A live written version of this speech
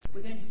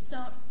We're going to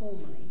start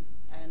formally,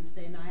 and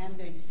then I am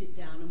going to sit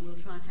down and we'll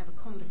try and have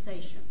a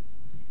conversation.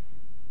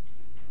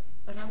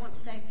 But I want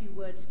to say a few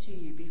words to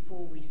you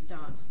before we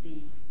start the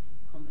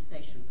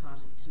conversation part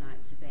of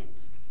tonight's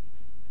event.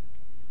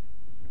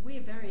 We're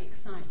very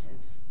excited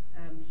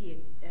here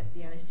at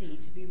the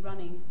LSE to be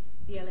running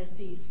the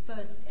LSE's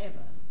first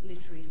ever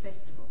literary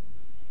festival.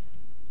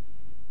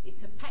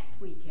 It's a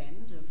packed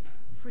weekend of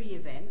free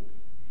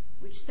events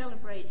which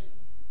celebrate,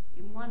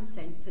 in one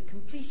sense, the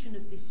completion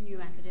of this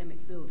new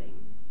academic building,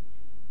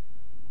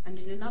 and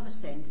in another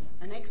sense,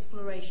 an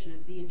exploration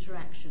of the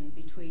interaction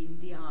between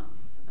the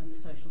arts and the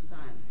social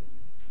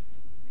sciences.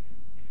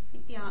 I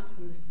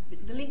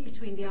think the link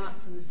between the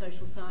arts and the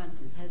social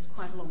sciences has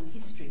quite a long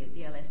history at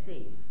the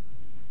LSE.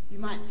 You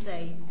might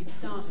say it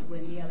started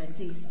when the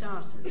LSE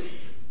started,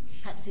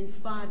 perhaps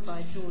inspired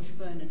by George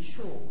Bernard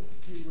Shaw,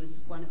 who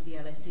was one of the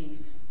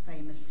LSE's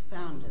famous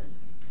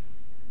founders.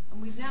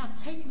 And we've now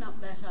taken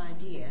up that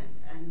idea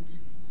and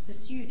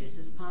pursued it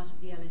as part of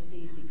the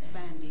LSE's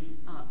expanding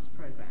arts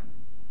programme.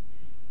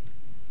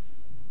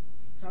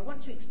 So I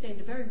want to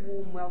extend a very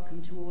warm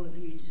welcome to all of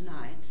you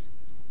tonight.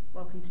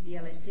 Welcome to the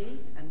LSE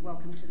and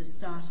welcome to the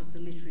start of the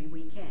Literary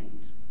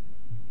Weekend.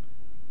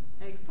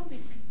 Now, you've probably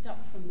picked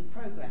up from the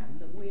programme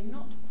that we're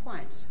not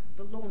quite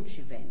the launch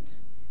event.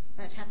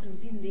 That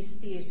happens in this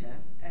theatre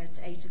at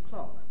 8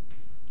 o'clock.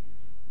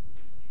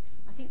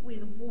 I think we're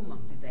the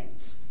warm-up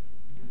event.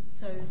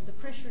 So the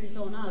pressure is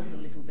on us a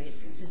little bit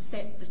to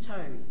set the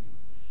tone.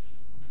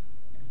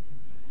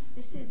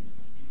 This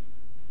is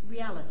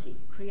ReaLITy,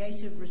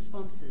 creative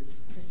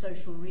responses to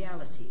social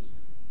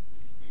realities.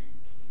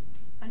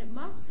 And it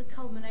marks the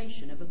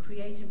culmination of a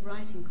creative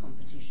writing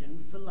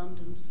competition for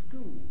London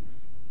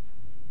schools.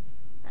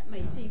 That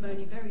may seem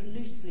only very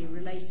loosely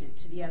related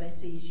to the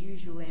LSE's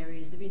usual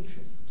areas of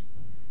interest,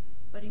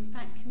 but in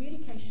fact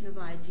communication of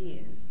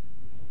ideas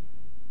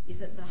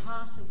is at the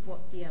heart of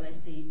what the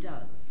LSE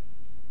does,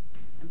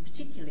 and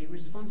particularly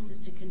responses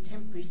to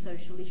contemporary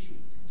social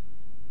issues.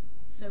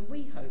 So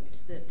we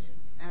hoped that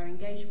our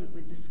engagement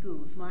with the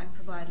schools might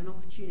provide an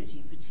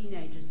opportunity for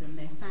teenagers and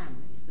their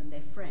families and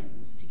their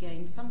friends to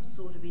gain some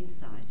sort of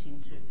insight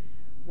into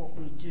what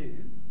we do,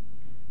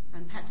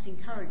 and perhaps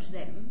encourage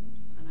them,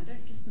 and I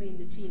don't just mean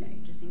the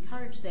teenagers,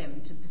 encourage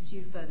them to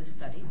pursue further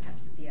study,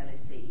 perhaps at the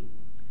LSE.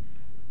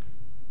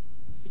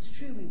 It's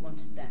true we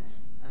wanted that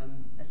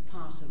as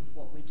part of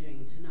what we're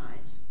doing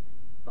tonight,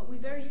 but we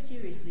very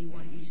seriously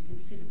want you to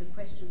consider the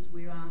questions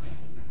we're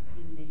asking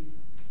in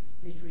this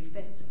literary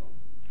festival.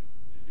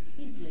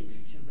 Is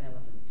literature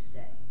relevant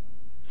today?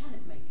 Can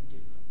it make a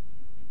difference?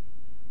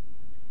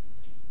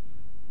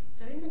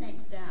 So in the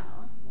next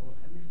hour, or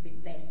a little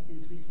bit less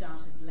since we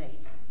started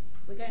late,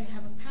 we're going to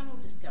have a panel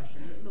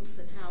discussion that looks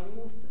at how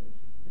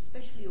authors,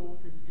 especially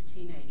authors for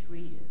teenage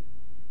readers,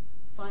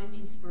 find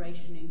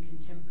inspiration in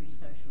contemporary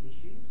social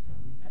issues.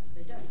 Perhaps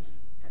they don't,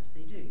 perhaps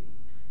they do.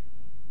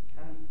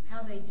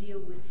 How they deal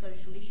with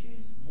social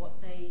issues,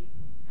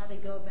 how they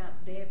go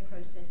about their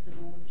process of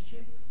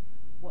authorship,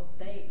 what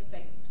they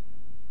expect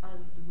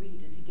us, the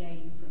reader, to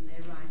gain from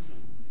their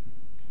writings,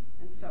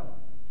 and so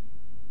on.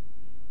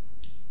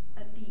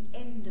 At the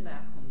end of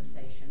our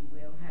conversation,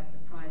 we'll have the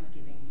prize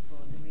giving for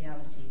the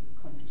ReaLITy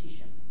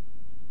competition.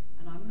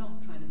 And I'm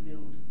not trying to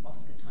build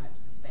Oscar-type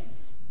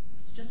suspense.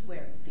 It's just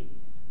where it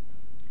fits.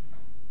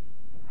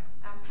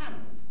 Our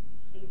panel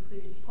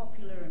includes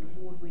popular and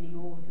award-winning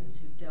authors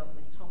who've dealt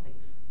with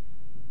topics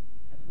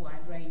as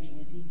wide-ranging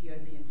as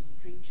Ethiopian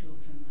street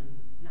children and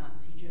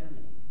Nazi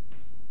Germany,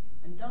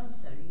 and done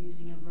so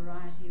using a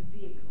variety of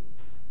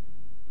vehicles,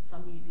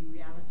 some using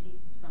reality,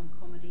 some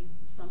comedy,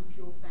 some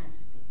pure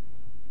fantasy.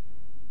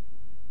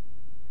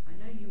 I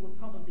know you were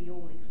probably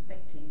all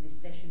expecting this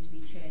session to be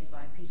chaired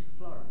by Peter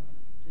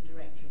Florence, the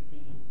director of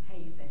the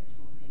Hay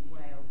Festivals in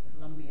Wales,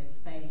 Colombia,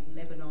 Spain,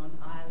 Lebanon,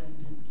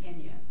 Ireland and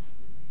Kenya.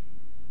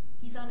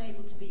 He's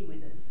unable to be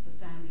with us for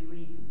family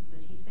reasons, but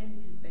he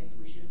sends his best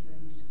wishes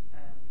and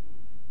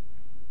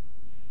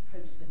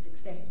hopes for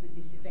success with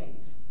this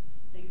event.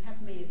 So you have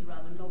me as a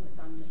rather novice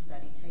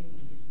understudy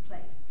taking his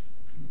place.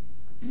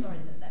 I'm sorry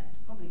that that's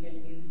probably going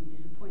to be a little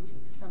disappointing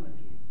for some of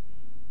you.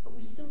 But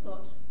we've still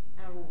got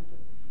our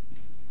authors,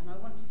 and I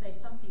want to say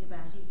something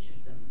about each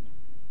of them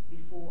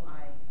before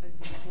I open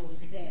the floor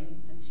to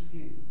them and to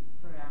you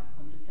for our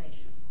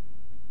conversation.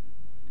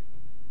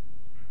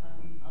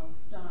 I'll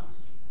start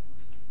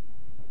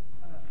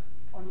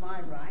on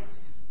my right,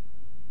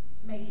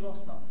 Meg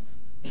Rosoff.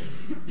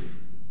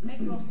 Meg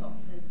Rosoff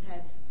has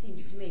had, it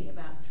seems to me,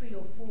 about 3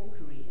 or 4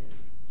 careers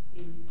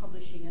in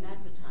publishing and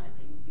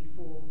advertising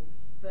before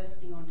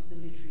bursting onto the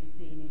literary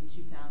scene in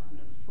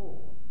 2004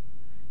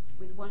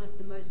 with one of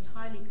the most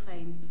highly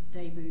claimed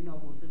debut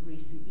novels of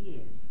recent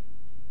years.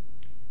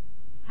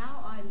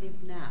 How I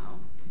Live Now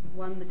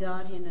won the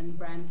Guardian and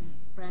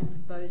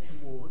Brandford Bowes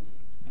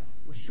Awards,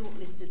 was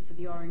shortlisted for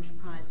the Orange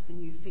Prize for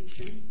New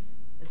Fiction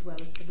as well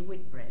as for the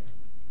Whitbread,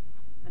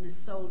 and has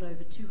sold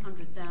over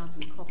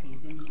 200,000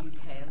 copies in the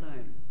UK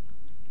alone.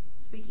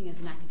 Speaking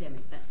as an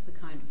academic, that's the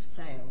kind of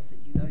sales that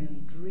you only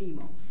dream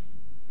of.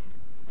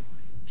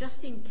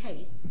 Just in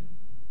case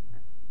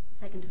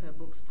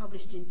books,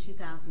 published in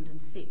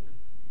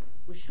 2006,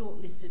 was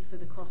shortlisted for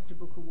the Costa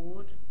Book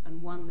Award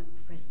and won the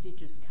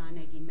prestigious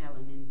Carnegie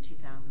Mellon in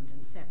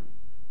 2007.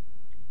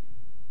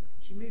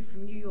 She moved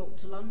from New York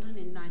to London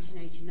in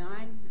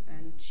 1989,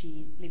 and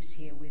she lives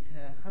here with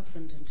her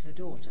husband and her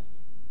daughter.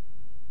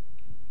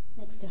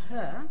 Next to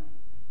her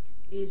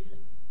is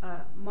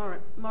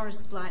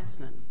Morris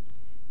Gleitzman,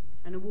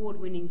 an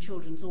award-winning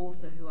children's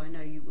author who I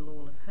know you will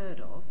all have heard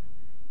of,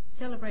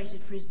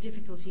 celebrated for his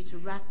difficulty to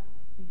wrap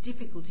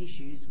difficult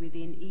issues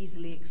within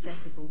easily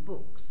accessible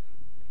books.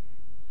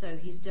 So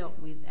he's dealt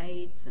with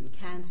AIDS and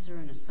cancer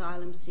and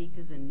asylum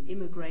seekers and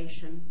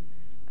immigration,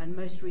 and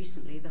most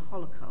recently the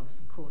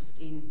Holocaust, of course,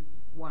 in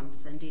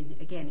Once and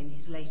again in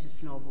his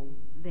latest novel,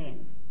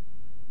 Then.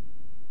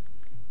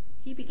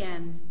 He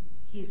began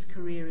his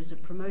career as a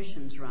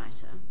promotions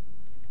writer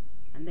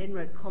and then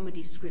wrote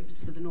comedy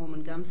scripts for the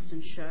Norman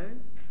Gunston Show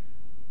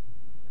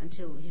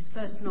until his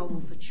first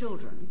novel for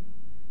children,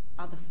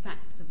 Other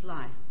Facts of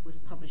Life, was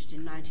published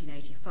in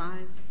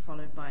 1985,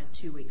 followed by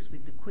 2 Weeks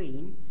with the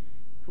Queen,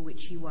 for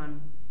which he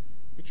won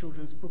the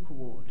Children's Book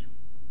Award.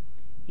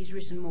 He's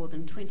written more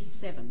than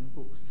 27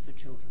 books for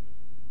children.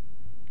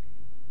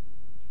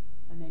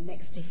 And then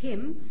next to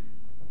him,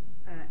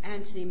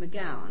 Anthony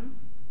McGowan.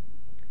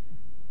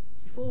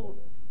 Before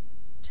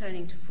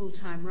turning to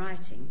full-time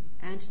writing,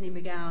 Anthony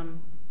McGowan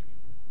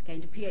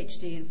gained a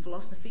PhD in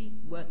philosophy,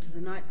 worked as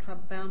a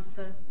nightclub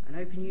bouncer, an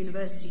Open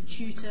University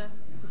tutor,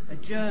 a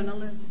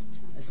journalist,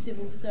 a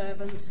civil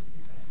servant.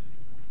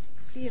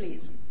 Clearly,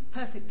 it's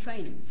perfect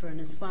training for an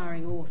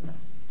aspiring author,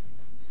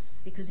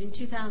 because in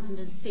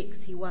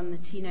 2006 he won the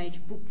Teenage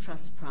Book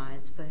Trust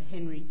Prize for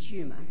Henry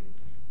Tumour,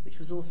 which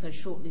was also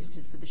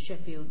shortlisted for the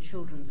Sheffield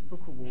Children's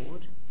Book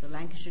Award, the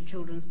Lancashire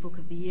Children's Book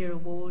of the Year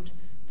Award,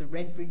 the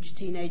Redbridge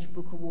Teenage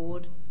Book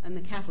Award, and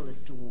the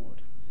Catalyst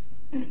Award.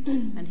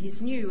 And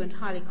his new and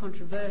highly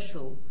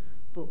controversial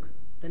book,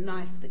 The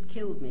Knife That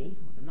Killed Me,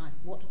 or The Knife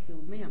What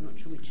Killed Me, I'm not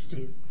sure which it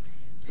is,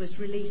 was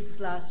released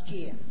last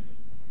year.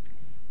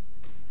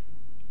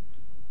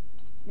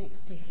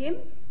 Next to him,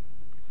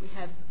 we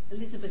have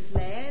Elizabeth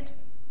Laird.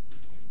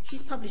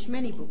 She's published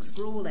many books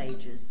for all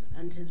ages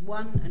and has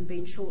won and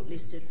been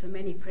shortlisted for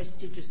many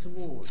prestigious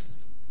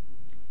awards.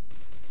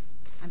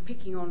 I'm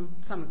picking on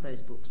some of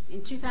those books.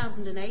 In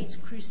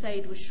 2008,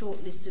 Crusade was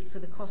shortlisted for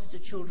the Costa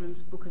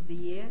Children's Book of the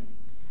Year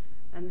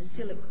and the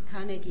Silip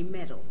Carnegie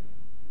Medal.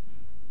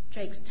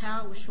 Jake's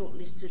Tower was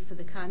shortlisted for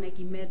the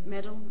Carnegie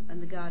Medal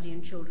and the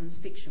Guardian Children's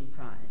Fiction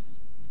Prize.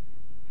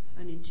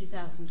 And in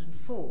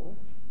 2004,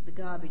 The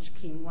Garbage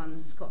King won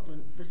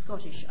the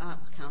Scottish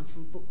Arts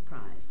Council Book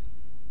Prize.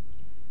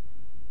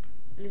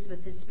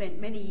 Elizabeth has spent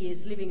many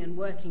years living and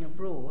working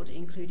abroad,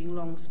 including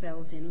long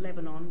spells in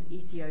Lebanon,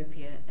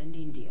 Ethiopia, and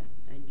India,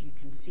 and you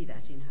can see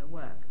that in her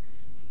work.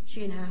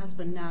 She and her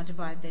husband now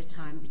divide their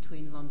time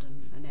between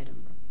London and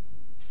Edinburgh.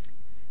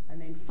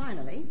 And then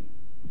finally,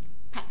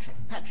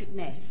 Patrick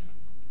Ness.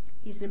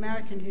 He's an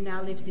American who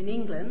now lives in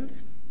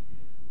England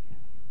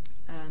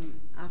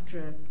after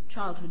a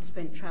childhood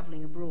spent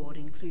travelling abroad,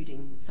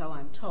 including, so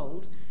I'm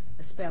told,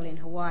 a spell in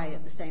Hawaii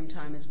at the same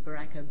time as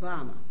Barack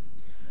Obama.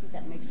 I think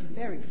that makes you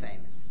very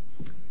famous.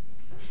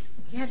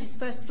 He had his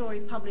first story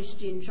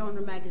published in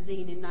Genre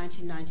magazine in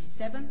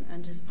 1997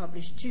 and has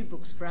published 2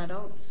 books for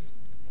adults,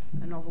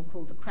 a novel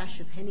called The Crash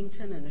of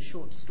Hennington and a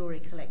short story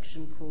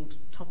collection called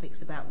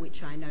Topics About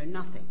Which I Know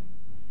Nothing.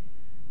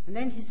 And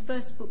then his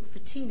first book for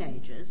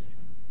teenagers,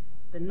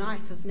 The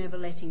Knife of Never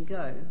Letting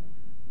Go,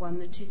 won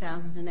the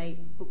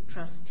 2008 Book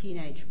Trust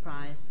Teenage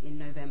Prize in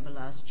November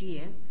last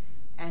year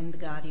and the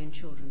Guardian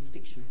Children's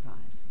Fiction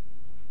Prize.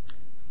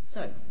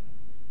 So,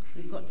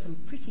 we've got some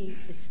pretty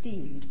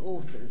esteemed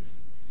authors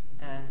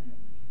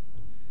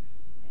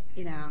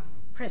in our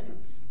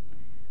presence.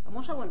 And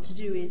what I want to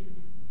do is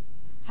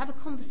have a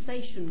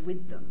conversation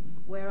with them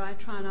where I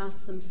try and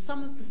ask them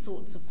some of the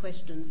sorts of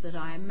questions that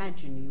I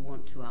imagine you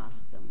want to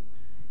ask them.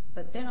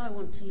 But then I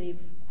want to leave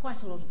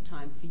quite a lot of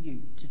time for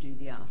you to do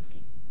the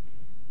asking.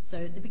 So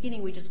at the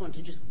beginning we just want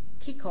to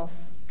kick off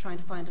trying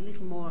to find a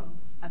little more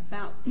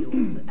about the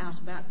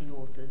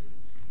authors,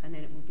 and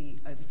then it will be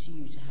over to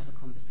you to have a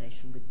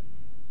conversation with them.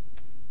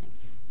 Thank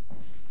you.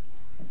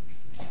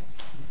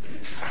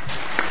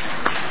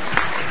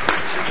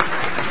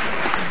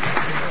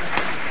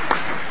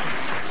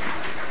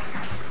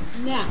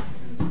 Now,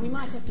 we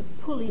might have to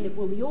pull in,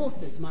 well, the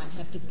authors might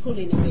have to pull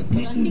in a bit,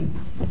 but I think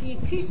the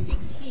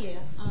acoustics here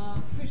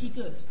are pretty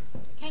good.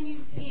 Can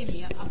you hear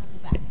me up the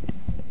back?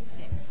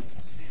 Yes.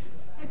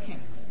 Okay.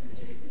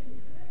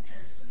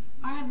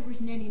 I haven't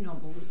written any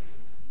novels,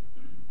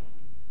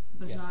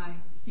 but yes. I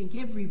think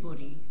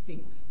everybody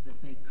thinks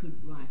that they could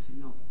write a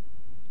novel.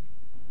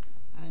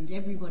 And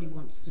everybody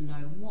wants to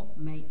know what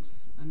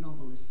makes a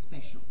novelist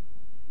special.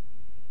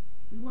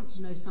 We want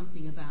to know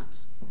something about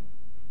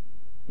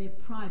their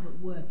private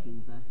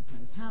workings, I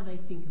suppose, how they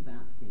think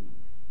about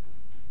things.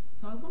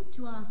 So I want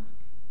to ask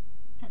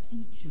perhaps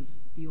each of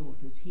the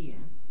authors here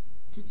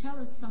to tell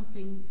us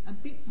something a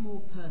bit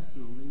more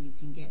personal than you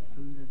can get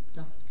from the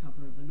dust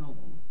cover of a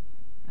novel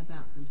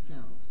about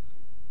themselves.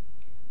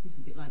 It's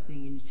a bit like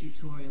being in a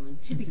tutorial,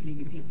 and typically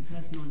you pick the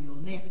person on your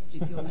left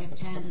if you're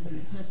left-handed and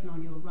the person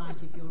on your right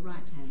if you're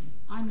right-handed.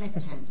 I'm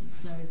left-handed,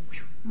 so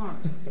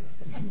Morris.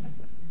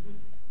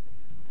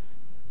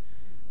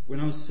 When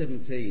I was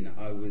 17,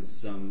 I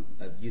was a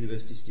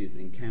university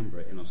student in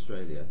Canberra in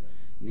Australia,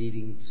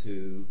 needing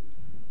to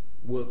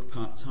work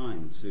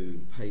part-time to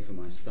pay for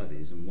my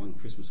studies, and one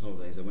Christmas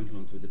holidays I went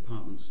along to a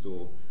department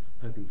store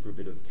hoping for a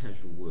bit of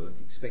casual work,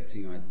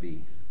 expecting I'd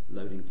be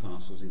loading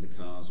parcels into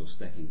cars or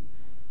stacking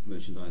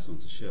merchandise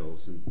onto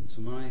shelves, and to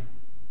my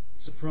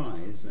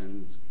surprise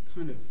and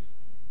kind of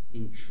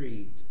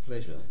intrigued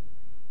pleasure,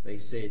 they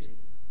said,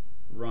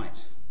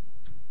 "Right,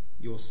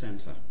 you're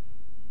Santa."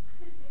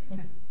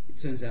 It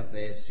turns out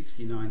their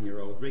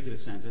 69-year-old regular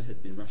Santa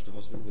had been rushed to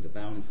hospital with a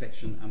bowel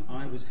infection, and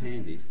I was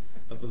handed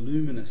a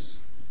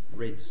voluminous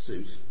red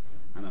suit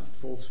and a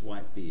false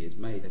white beard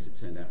made, as it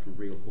turned out, from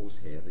real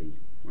horsehair,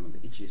 one of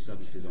the itchiest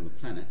substances on the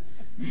planet.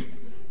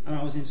 And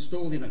I was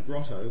installed in a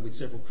grotto with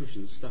several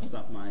cushions stuffed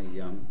up my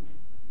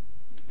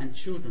and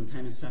children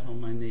came and sat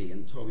on my knee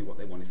and told me what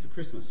they wanted for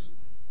Christmas.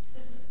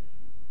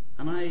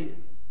 And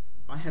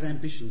I had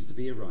ambitions to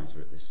be a writer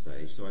at this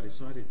stage, so I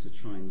decided to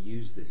try and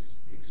use this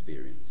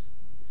experience.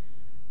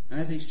 And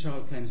as each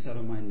child came and sat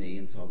on my knee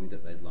and told me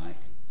that they'd like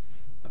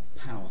a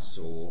power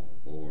saw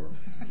or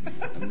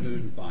a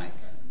moon bike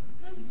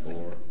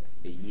or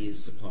a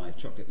year's supply of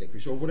chocolate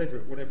licorice or whatever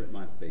it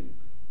might be,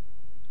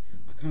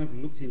 I kind of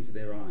looked into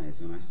their eyes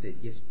and I said,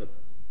 "Yes, but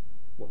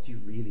what do you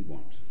really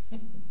want?"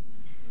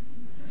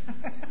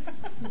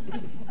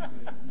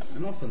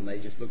 And often they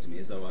just looked at me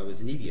as though I was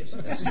an idiot,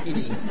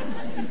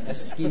 a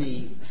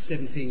skinny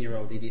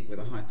 17-year-old idiot with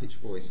a high-pitched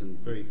voice and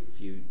very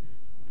few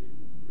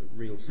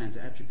real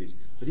Santa attributes.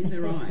 But in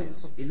their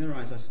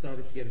eyes, I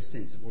started to get a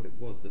sense of what it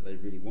was that they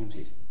really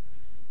wanted.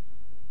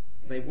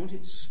 They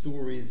wanted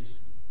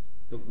stories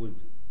that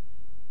would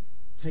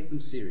take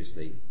them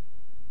seriously,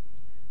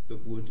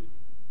 that would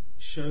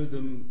show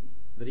them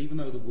that even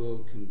though the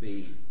world can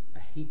be a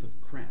heap of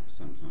crap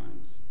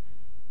sometimes,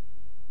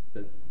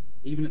 that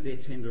even at their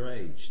tender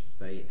age,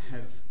 they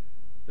have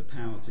the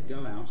power to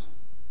go out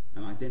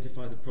and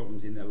identify the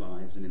problems in their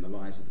lives and in the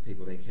lives of the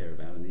people they care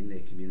about and in their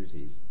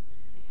communities,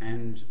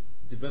 and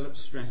develop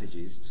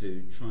strategies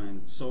to try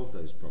and solve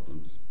those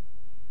problems,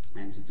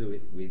 and to do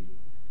it with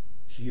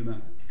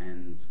humour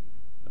and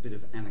a bit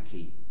of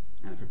anarchy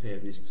and a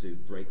preparedness to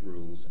break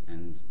rules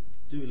and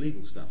do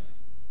illegal stuff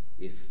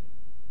if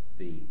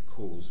the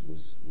cause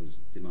was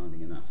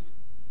demanding enough.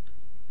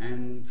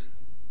 And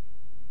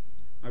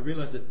I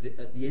realised that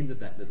at the end of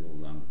that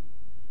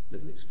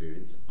little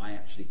experience, I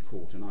actually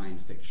caught an eye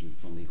infection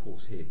from the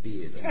horsehair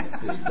beard on the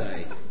third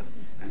day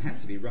and had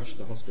to be rushed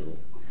to hospital.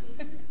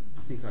 I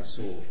think I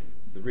saw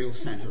the real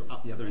Santa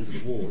up the other end of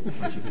the ward,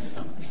 punching his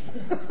stomach.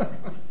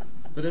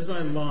 But as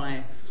I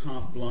lay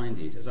half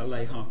blinded,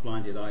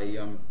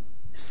 I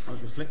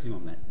was reflecting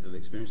on that little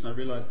experience, and I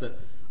realised that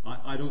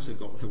I'd also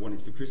got what I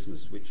wanted for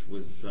Christmas, which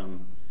was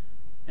an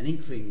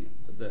inkling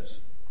that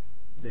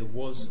there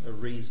was a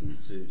reason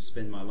to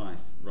spend my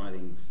life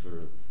writing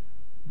for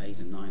 8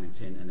 and 9 and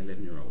 10 and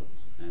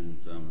 11-year-olds. And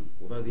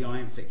although the eye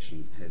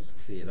infection has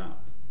cleared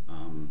up,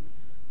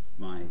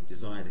 my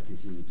desire to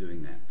continue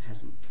doing that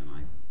hasn't, and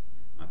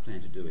I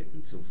plan to do it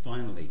until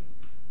finally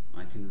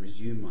I can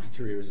resume my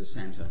career as a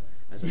Santa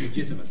as a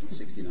legitimate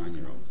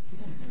 69-year-old.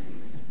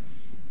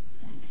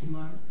 Thanks,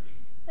 Morris.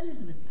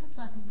 Elizabeth, perhaps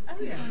I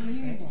can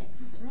you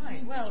next.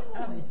 Right. Did you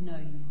always know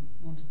you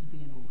wanted to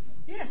be an author?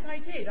 Yes, I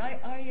did.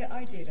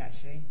 I did,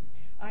 actually.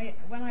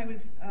 When I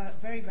was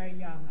very, very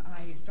young,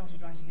 I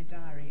started writing a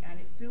diary, and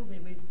it filled me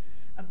with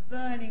a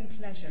burning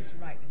pleasure to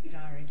write this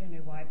diary. I don't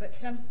know why,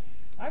 but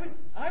I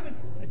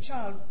was a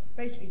child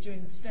basically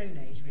during the Stone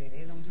Age,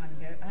 really, a long time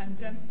ago,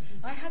 and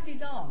I had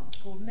these aunts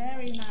called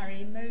Mary,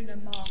 Mona,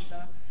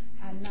 Martha,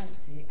 and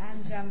Nancy,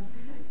 and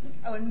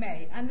and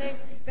May, and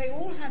they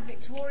all had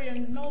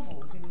Victorian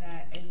novels in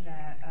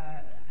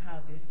their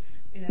houses,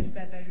 in their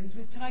spare bedrooms,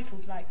 with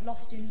titles like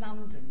Lost in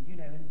London,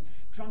 and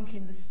Drunk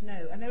in the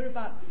Snow, and they were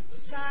about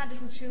sad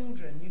little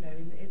children,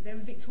 they were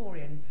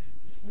Victorian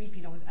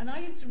weepy novels, and I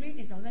used to read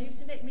these novels, and they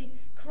used to make me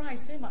cry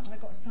so much I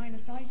got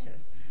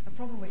sinusitis, a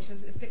problem which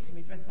has afflicted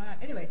me for the rest of my life.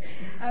 Anyway,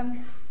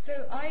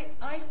 so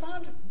I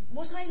found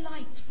what I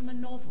liked from a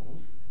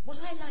novel, what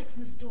I liked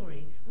from a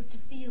story, was to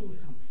feel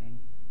something.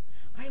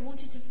 I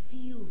wanted to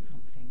feel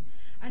something.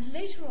 And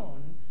later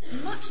on,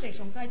 much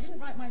later on, because I didn't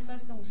write my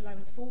first novel till I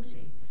was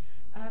 40,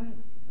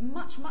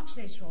 much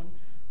later on,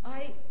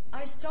 I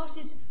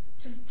started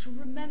to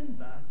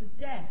remember the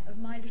death of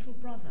my little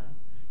brother,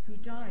 who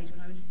died when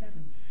I was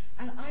 7.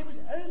 And I was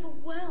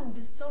overwhelmed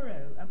with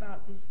sorrow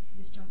about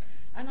this child.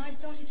 And I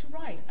started to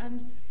write,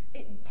 and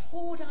it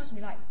poured out of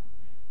me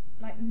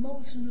like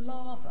molten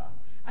lava.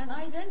 And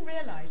I then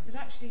realised that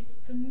actually,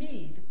 for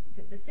me,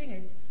 the thing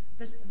is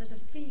that a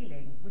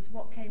feeling was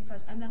what came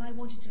first, and then I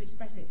wanted to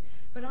express it.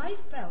 But I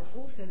felt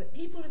also that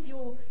people of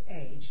your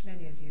age,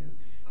 many of you,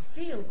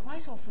 feel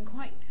quite often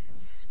quite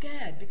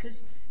scared,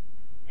 because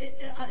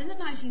in the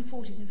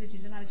 1940s and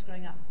 50s when I was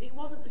growing up, it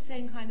wasn't the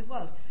same kind of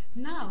world.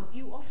 Now,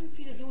 you often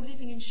feel that you're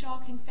living in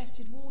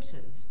shark-infested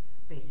waters,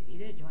 basically,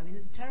 don't you? I mean,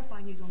 there's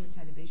terrifying news on the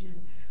television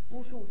and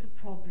all sorts of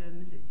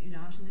problems,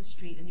 out in the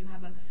street, and you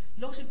have a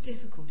lot of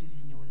difficulties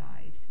in your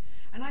lives.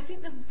 And I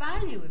think the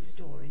value of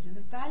stories and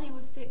the value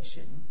of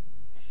fiction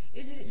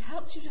is that it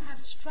helps you to have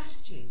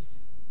strategies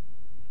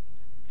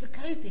for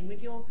coping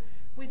with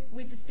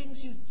the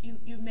things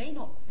you may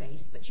not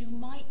face, but you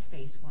might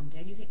face one day.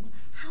 And you think, well,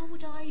 how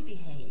would I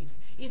behave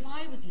if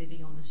I was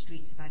living on the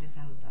streets of Addis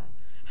Ababa?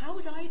 How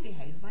would I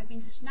behave if I'd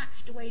been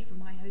snatched away from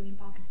my home in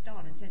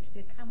Pakistan and sent to be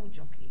a camel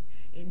jockey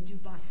in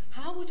Dubai?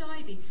 How would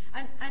I be?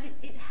 And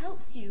it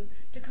helps you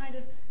to kind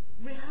of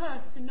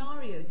rehearse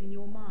scenarios in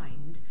your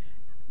mind.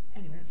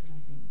 Anyway, that's what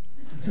I think.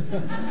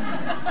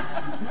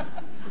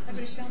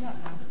 Everybody shut up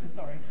now.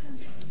 Sorry.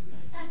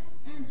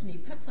 Anthony,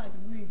 perhaps I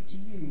could move to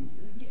you.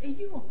 Are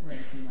you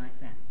operating like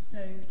that?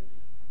 So,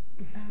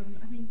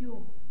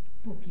 your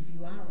book, if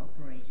you are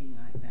operating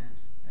like that...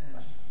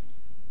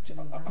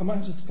 I might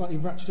have to slightly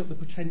ratchet up the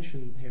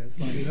pretension here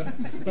slightly,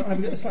 but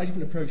I've got a slightly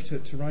different approach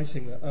to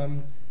writing.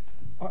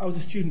 I was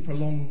a student for a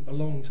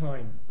long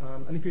time,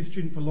 and if you're a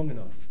student for long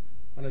enough,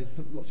 I know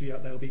lots of you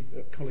out there will be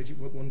at college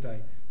one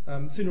day,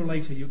 sooner or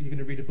later you're going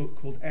to read a book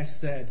called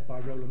SZ by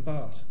Roland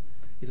Barthes.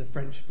 He's a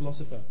French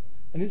philosopher.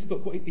 And in this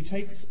book, he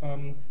takes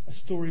a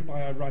story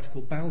by a writer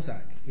called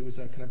Balzac, who was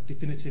a kind of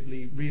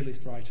definitively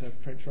realist writer,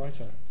 French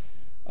writer.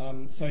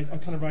 So he's a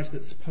kind of writer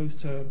that's supposed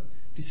to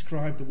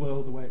describe the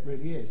world the way it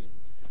really is.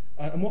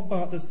 And what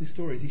Barthes does in this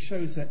story is he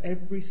shows that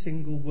every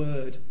single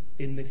word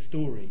in this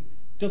story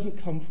doesn't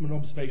come from an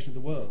observation of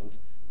the world,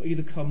 but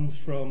either comes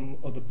from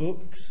other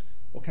books,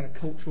 or kind of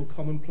cultural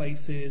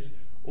commonplaces,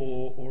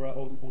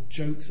 or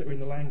jokes that are in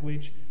the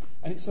language.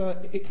 And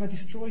it kind of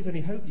destroys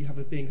any hope you have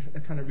of being a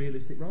kind of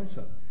realistic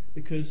writer.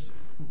 Because,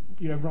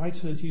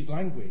 writers use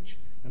language,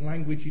 and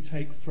language you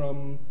take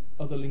from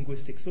other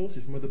linguistic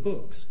sources, from other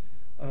books.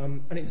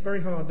 And it's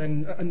very hard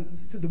then, and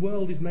so the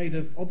world is made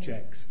of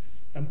objects,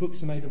 and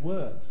books are made of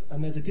words,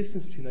 and there's a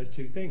distance between those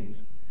two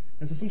things.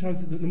 And so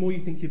sometimes the more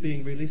you think you're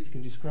being realistic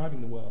and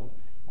describing the world,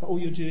 but all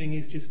you're doing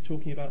is just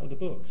talking about other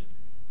books.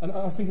 And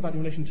I think about it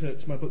in relation to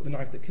my book, The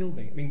Knife That Killed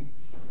Me. I mean,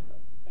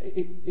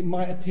 it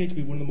might appear to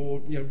be one of the more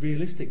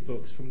realistic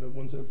books from the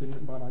ones that have been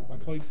written by my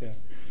colleagues here.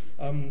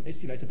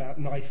 It's about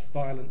knife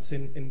violence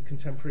in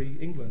contemporary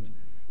England.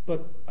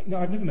 But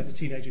I've never met a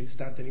teenager who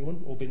stabbed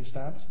anyone or been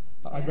stabbed.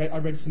 I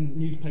read some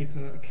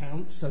newspaper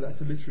accounts, so that's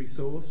a literary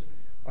source.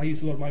 I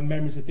use a lot of my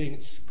memories of being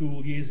at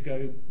school years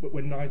ago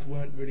when knives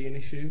weren't really an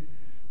issue.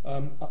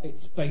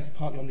 It's based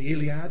partly on the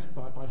Iliad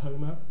by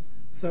Homer.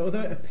 So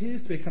although it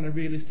appears to be a kind of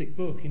realistic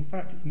book, in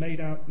fact it's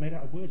made out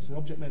of words. It's an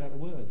object made out of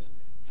words.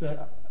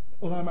 So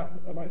although I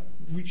might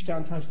reach down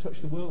and try to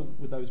touch the world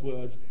with those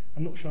words,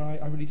 I'm not sure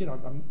I really did. I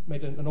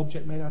made an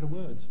object made out of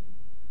words.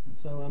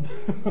 So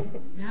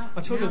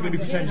I told you I was going to be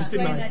pretentious,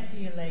 didn't I? I'll explain that to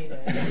you later.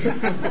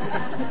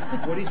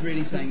 What he's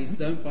really saying is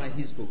don't buy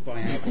his book,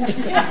 buy our book.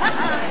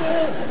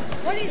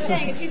 What he's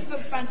saying is his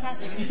book's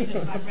fantastic and it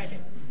isn't. I've read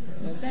it.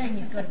 He's saying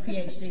he's got a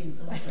PhD in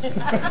philosophy.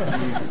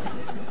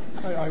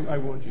 I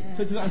warned you.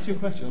 So does that answer your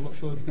question? I'm not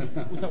sure.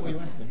 Was that what you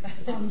were asking?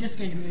 I'm just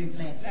going to move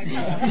left. Okay.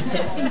 I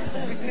think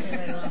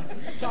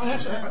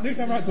so. The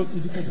reason I write books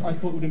is because I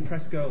thought it would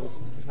impress girls.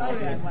 Oh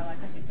yeah, well I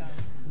guess it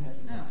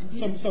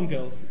does. Some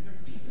girls.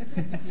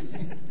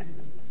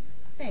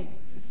 Meg.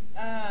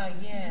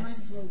 Yes. Might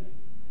as well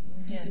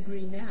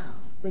disagree now.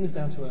 Bring us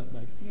down to earth,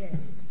 Meg. Yes.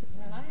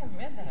 Well, I haven't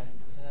read that.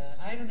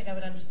 I don't think I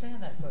would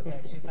understand that book,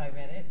 actually, if I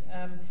read it.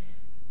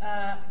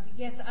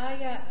 Yes,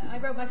 I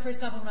wrote my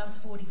first novel when I was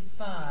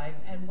 45,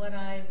 and what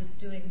I was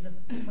doing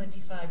the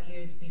 25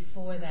 years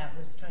before that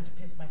was trying to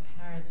piss my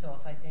parents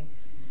off, I think,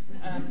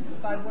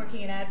 by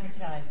working in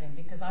advertising,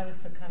 because I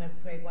was the kind of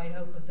great white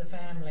hope of the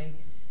family,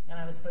 and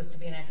I was supposed to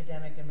be an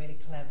academic and really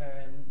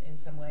clever in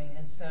some way,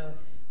 and so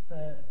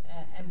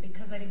and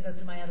because I didn't go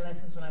through my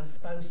adolescence when I was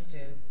supposed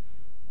to,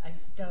 I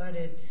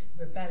started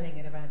rebelling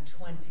at around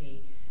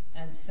 20,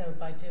 and so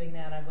by doing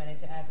that I went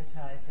into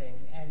advertising,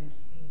 and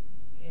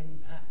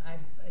I'm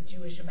a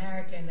Jewish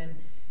American, and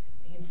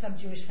in some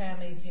Jewish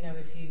families,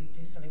 if you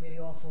do something really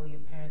awful, your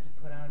parents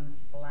put on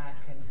black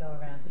and go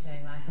around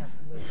saying,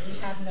 we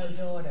have no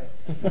daughter.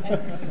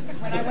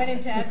 And when I went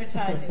into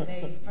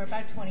advertising, for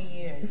about 20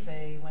 years,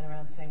 they went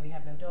around saying, we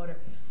have no daughter.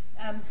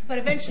 But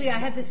eventually I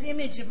had this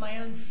image of my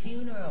own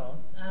funeral,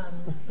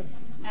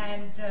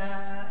 and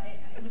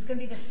it was going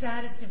to be the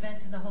saddest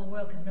event in the whole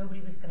world because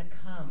nobody was going to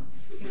come,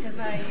 because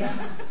I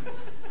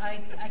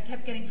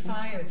kept getting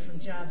fired from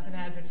jobs in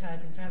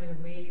advertising for having a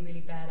really,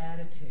 really bad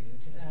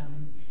attitude.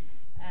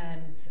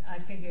 And I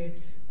figured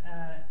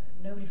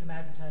nobody from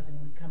advertising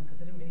would come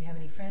because I didn't really have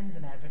any friends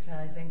in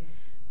advertising.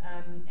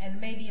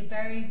 And maybe a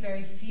very,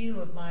 very few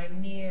of my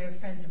near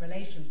friends and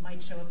relations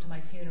might show up to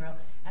my funeral,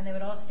 and they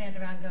would all stand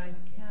around going,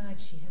 God,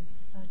 she had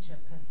such a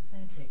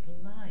pathetic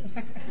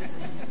life.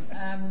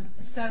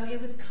 So it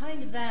was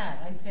kind of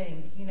that, I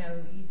think. You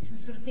can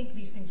sort of think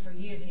these things for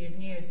years and years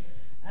and years.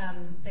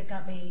 that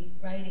got me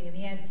writing in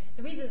the end.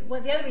 The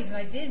other reason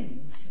I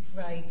didn't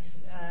write,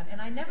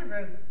 and I never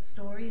wrote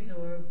stories,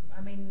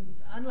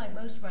 unlike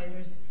most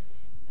writers,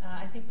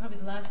 I think probably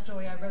the last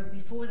story I wrote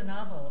before the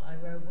novel I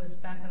wrote was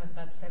back when I was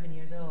about 7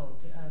 years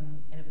old,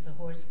 and it was a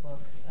horse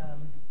book.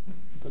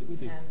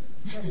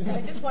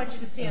 I just want you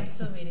to see I'm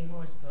still reading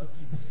horse books.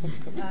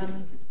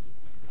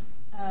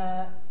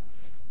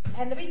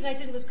 And the reason I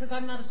didn't was because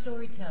I'm not a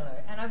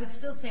storyteller, and I would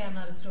still say I'm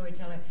not a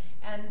storyteller.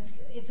 And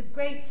it's a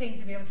great thing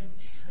to be able to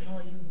tell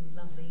all you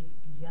lovely,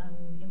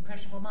 young,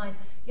 impressionable minds.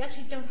 You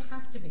actually don't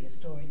have to be a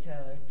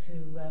storyteller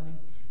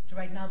to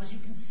write novels. You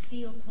can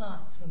steal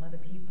plots from other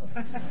people.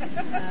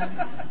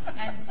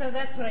 And so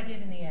that's what I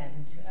did in the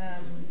end.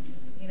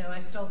 I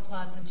stole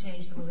plots and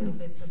changed them a little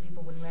bit so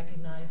people wouldn't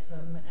recognize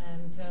them,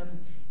 and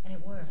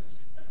it worked.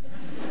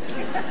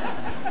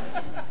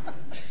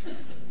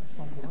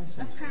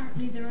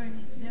 Apparently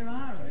there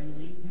are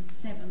only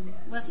 7.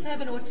 Well,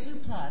 7 or 2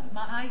 plots.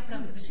 I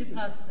come to the 2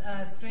 plots,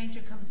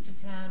 Stranger Comes to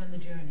Town and The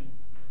Journey.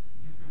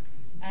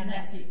 And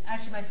that's it.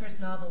 Actually, my first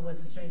novel was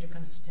A Stranger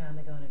Comes to Town,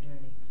 They Go on a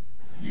Journey.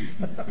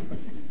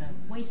 So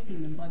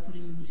wasting them by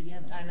putting them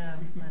together. I know.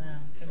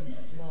 Been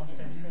lost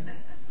ever since.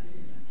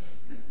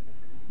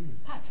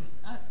 Patrick,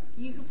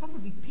 you could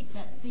probably pick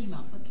that theme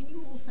up, but can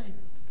you also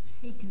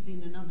take us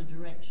in another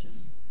direction?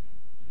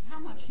 How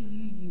much are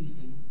you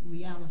using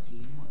reality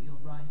in what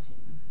you're writing?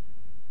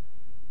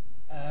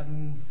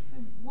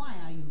 Why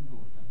are you an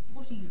author?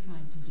 What are you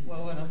trying to do?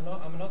 Well,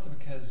 I'm an author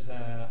because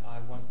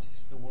I want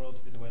the world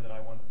to be the way that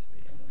I want it to be,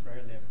 and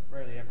it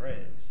rarely ever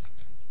is.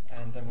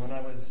 And when I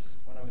was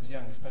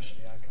young,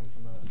 especially, I come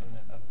from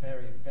a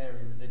very,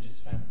 very religious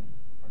family,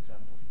 for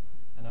example,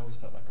 and I always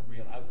felt like a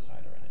real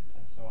outsider in it.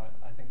 And so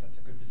I think that's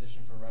a good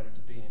position for a writer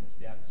to be in, as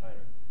the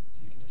outsider. So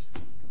you can just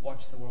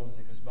watch the world as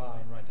it goes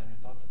by and write down your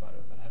thoughts about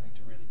it without having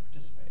to really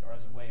participate, or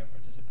as a way of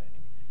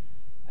participating.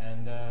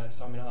 And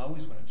so I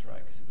always wanted to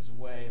write because it was a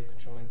way of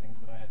controlling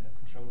things that I had no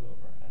control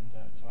over. And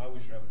so I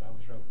always wrote. I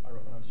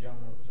wrote when I was young.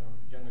 I was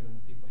younger than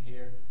the people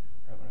here.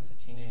 I wrote when I was a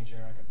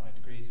teenager. I got my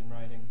degrees in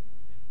writing.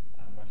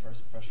 My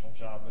first professional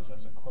job was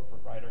as a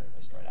corporate writer. I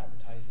used to write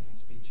advertising and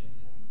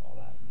speeches and all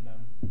that.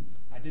 And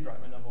I did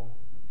write my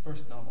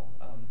first novel,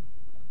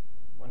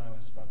 when I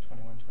was about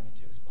 21,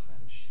 22. It was a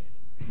pile of shit.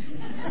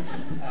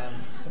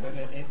 So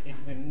it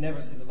would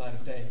never see the light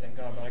of day, thank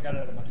God. But I got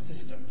it out of my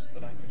system so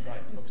that I could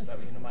write books that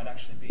might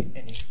actually be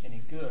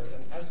any good.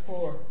 And as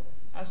for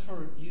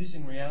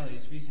using reality,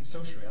 it's using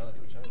social reality,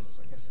 which I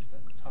guess is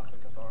the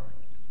topic of our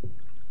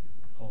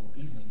whole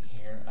evening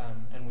here,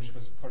 and which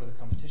was part of the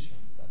competition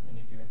that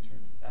many of you entered.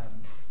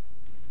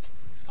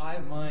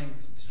 My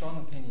strong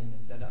opinion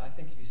is that I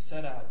think if you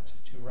set out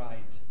to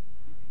write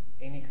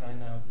any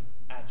kind of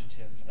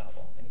adjective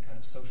novel, any kind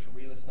of social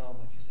realist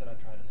novel, if you set out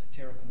to write a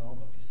satirical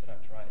novel, if you set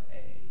out to write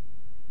a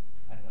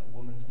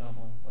woman's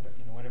novel,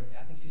 whatever.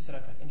 I think if you set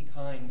out to write any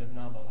kind of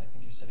novel, I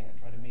think you're setting out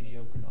to write a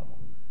mediocre novel.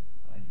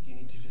 I think you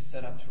need to just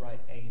set out to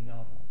write a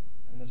novel.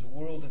 And there's a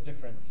world of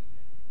difference.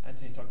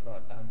 Anthony talked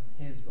about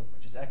his book,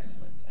 which is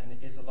excellent, and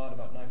it is a lot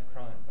about knife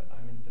crime, but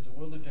there's a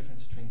world of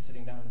difference between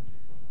sitting down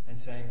and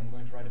saying, I'm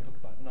going to write a book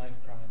about knife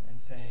crime, and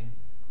saying,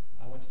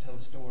 I want to tell a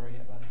story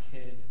about a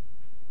kid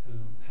who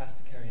has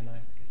to carry a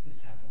knife because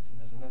this happens, and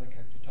there's another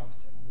character who talks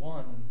to him.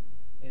 One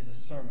is a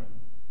sermon,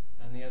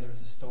 and the other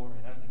is a story,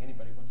 and I don't think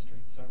anybody wants to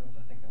read sermons.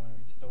 I think they want to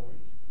read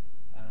stories.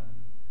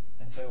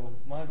 And so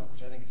my book,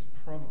 which I think is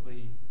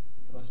probably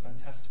the most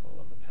fantastical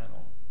of the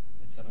panel,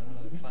 it's on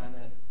another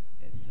planet,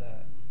 it's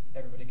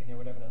everybody can hear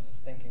what everyone else is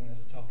thinking, there's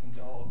a talking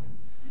dog.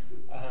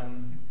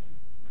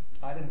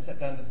 I didn't sit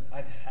down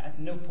at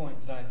no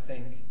point did I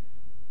think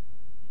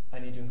I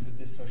need to include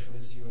this social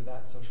issue or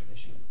that social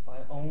issue. My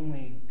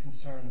only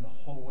concern the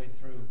whole way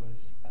through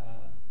was,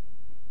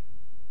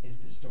 is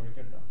this story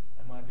good enough?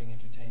 Am I being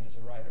entertained as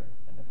a writer?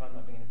 And if I'm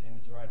not being entertained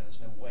as a writer, there's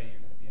no way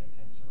you're going to be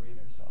entertained as a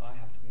reader. So I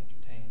have to be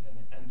entertained.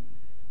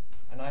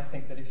 And I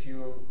think that if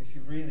you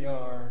really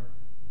are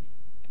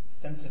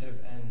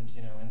sensitive and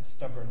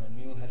stubborn and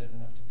mule-headed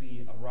enough to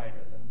be a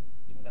writer, then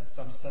that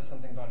says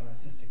something about an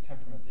narcissistic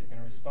temperament that you're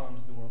going to respond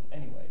to the world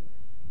anyway.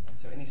 And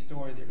so any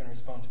story that you're going to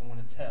respond to and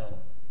want to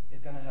tell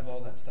is going to have all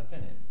that stuff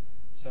in it.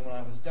 So when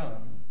I was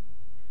done,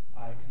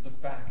 I could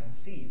look back and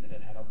see that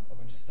it had a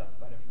bunch of stuff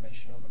about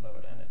information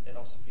overload, and it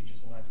also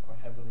features a knife quite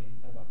heavily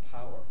and about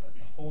power. But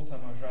the whole time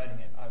I was writing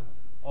it,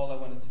 all I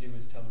wanted to do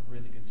was tell a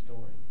really good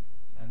story,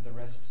 and the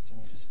rest to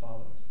me just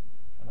follows.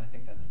 And I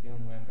think that's the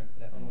only way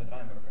that I'm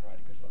ever going to write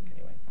a good book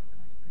anyway.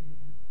 That's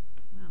brilliant.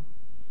 Wow.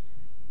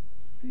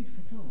 Food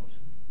for thought.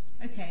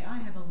 Okay, I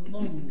have a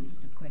long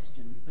list of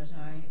questions, but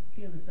I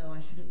feel as though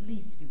I should at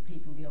least give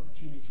people the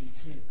opportunity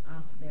to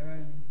ask their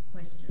own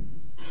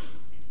questions.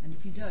 And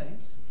if you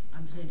don't,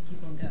 I'm just going to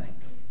keep on going.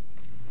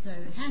 So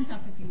hands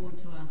up if you want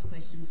to ask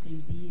questions,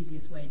 seems the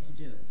easiest way to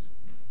do it.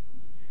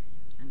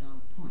 And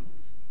I'll point.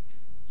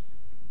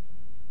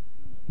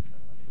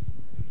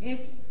 Yes?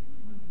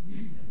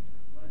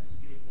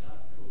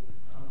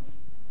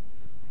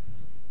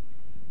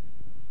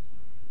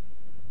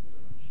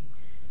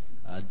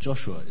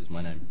 Joshua is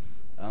my name.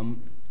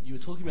 you were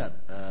talking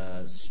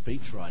about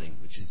speech writing,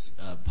 which is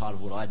part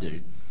of what I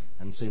do,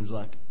 and seems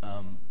like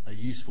a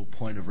useful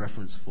point of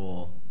reference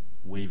for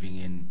weaving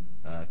in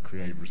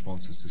creative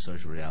responses to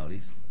social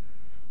realities,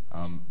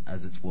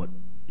 as it's what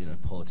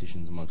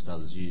politicians, amongst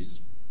others,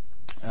 use.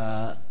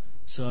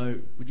 So,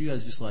 would you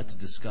guys just like to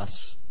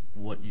discuss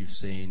what you've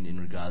seen in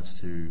regards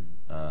to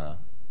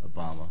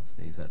Obama,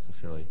 seeing as that's a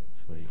fairly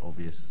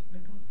obvious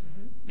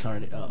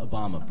current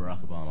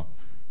Barack Obama?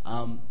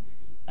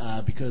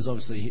 Because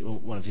obviously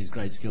one of his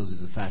great skills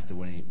is the fact that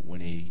when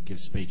he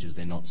gives speeches,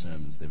 they're not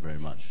sermons; they're very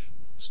much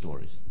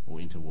stories or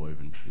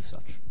interwoven with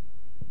such.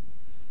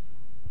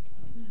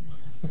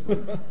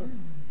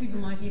 People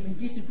might even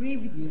disagree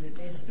with you that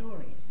they're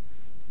stories.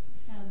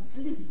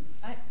 Elizabeth.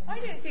 I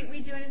don't think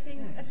we do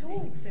anything at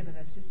all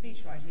similar to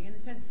speech writing, in the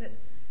sense that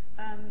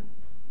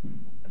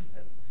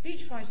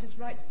speech writers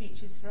write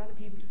speeches for other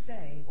people to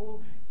say, or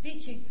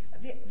speeching.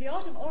 The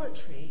art of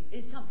oratory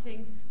is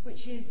something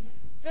which is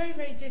very,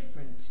 very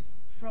different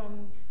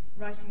from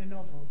writing a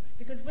novel,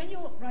 because when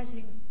you're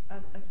writing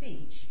a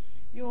speech,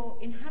 you're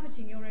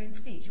inhabiting your own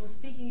speech, you're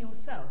speaking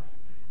yourself,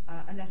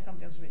 unless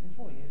somebody else has written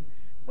for you.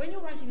 When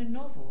you're writing a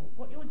novel,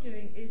 what you're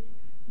doing is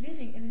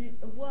living in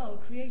a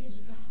world created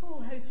of a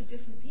whole host of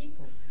different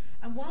people.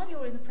 And while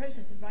you're in the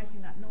process of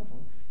writing that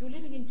novel, you're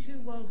living in two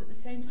worlds at the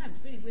same time. It's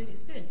a really weird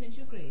experience, don't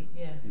you agree?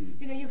 Yeah.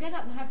 You get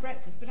up and have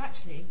breakfast, but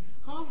actually,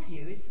 half of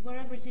you is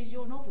wherever it is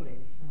your novel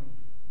is.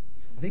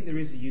 I think there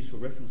is a useful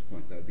reference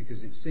point, though,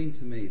 because it seemed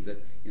to me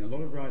that in a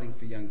lot of writing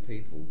for young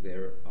people,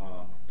 there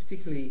are,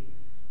 particularly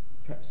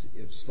perhaps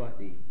of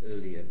slightly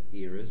earlier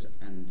eras,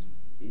 and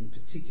in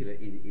particular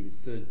in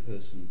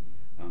third-person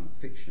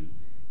fiction,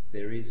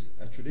 there is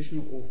a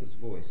traditional author's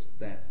voice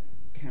that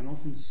can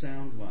often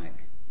sound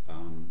like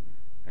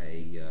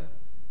a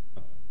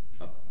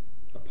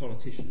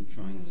politician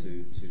trying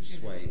to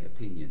sway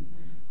opinion.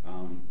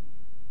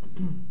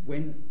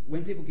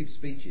 When people give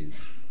speeches,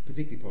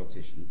 particularly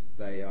politicians,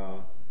 they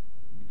are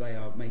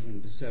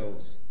making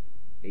themselves,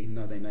 even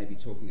though they may be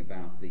talking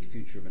about the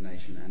future of a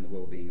nation and the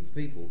well-being of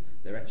people,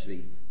 they're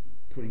actually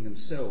putting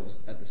themselves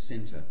at the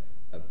centre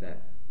of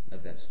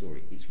that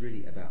story. It's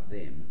really about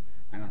them.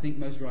 And I think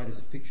most writers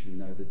of fiction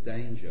know the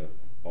danger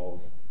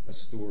of a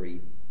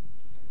story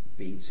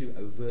being too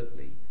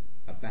overtly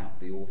about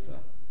the author,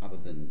 other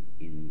than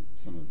in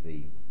some of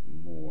the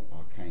more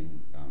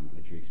arcane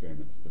literary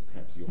experiments that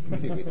perhaps you're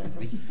familiar with,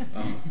 Anthony.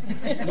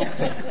 Not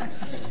that,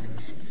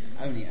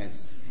 only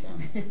as...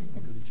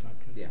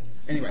 yeah.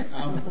 Anyway,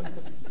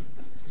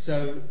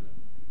 so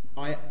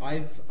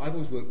I've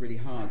always worked really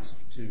hard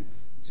to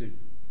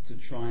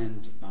try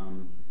and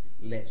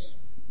let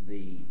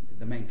the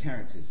main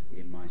characters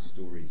in my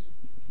stories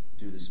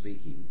do the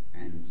speaking,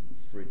 and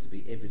for it to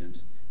be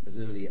evident as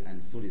early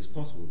and fully as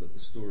possible that the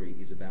story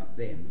is about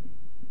them.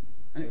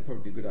 And it would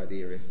probably be a good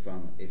idea if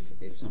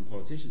some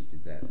politicians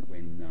did that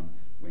when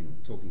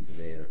talking to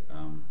their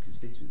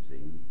constituency,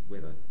 and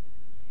whether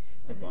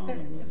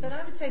But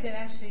I would say that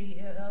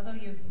actually, although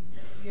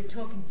you're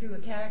talking through a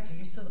character,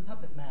 you're still the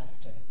puppet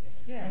master.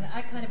 Yeah. And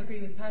I kind of agree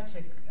with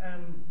Patrick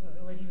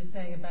what he was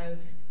saying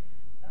about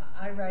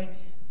I write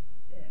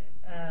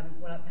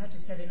what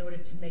Patrick said, in order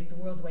to make the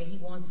world the way he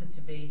wants it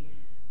to be.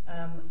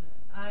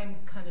 I'm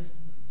kind of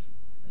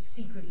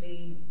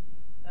secretly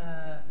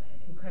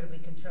incredibly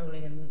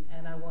controlling,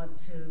 and I want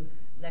to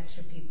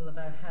lecture people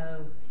about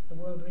how the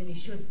world really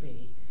should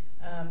be.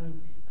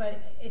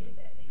 But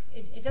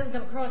it doesn't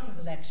come across as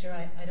a lecture,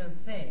 I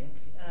don't think,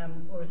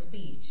 or a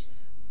speech.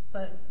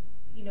 But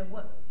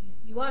what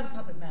you are the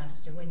puppet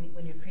master when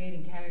you're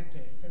creating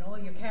characters, and all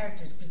your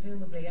characters,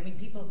 presumably. I mean,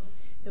 people.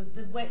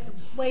 The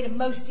way to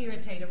most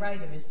irritate a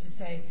writer is to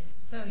say,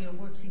 "So your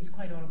work seems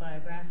quite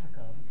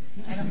autobiographical,"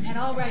 and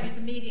all writers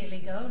immediately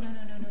go, "No,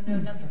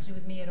 nothing to do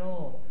with me at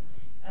all."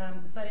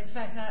 But in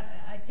fact,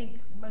 I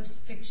think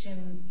most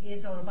fiction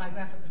is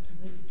autobiographical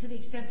to the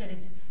extent that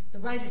it's the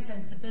writer's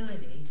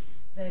sensibility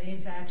that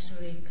is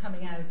actually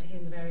coming out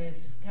in the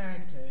various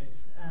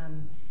characters.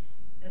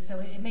 So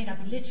it may not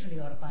be literally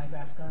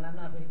autobiographical, and I'm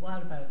not really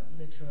wild about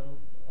literal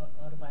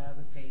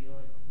autobiography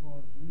or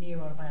near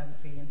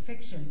autobiography in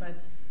fiction, but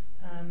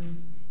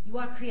you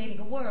are creating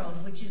a world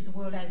which is the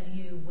world as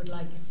you would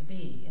like it to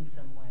be in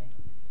some way.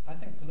 I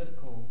think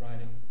political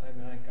writing, I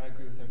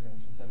agree with everything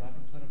that's been said, but I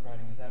think political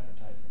writing is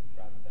advertising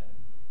rather than,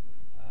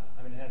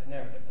 it has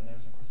narrative, and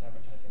there's of course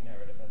advertising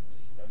narrative,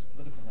 there's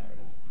political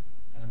narrative,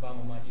 and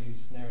Obama might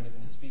use narrative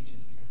in his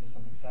speeches because there's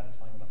something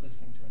satisfying about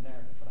listening to a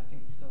narrative, but I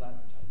think it's still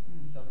advertising,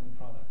 it's selling a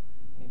product,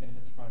 and even if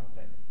it's a product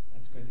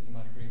that's good that you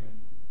might agree with,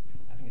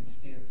 I think it's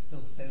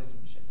still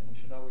salesmanship, and you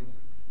should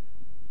always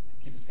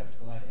keep a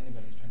skeptical eye to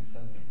anybody who's trying to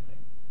sell you anything,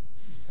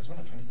 because we're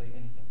not trying to sell you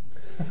anything.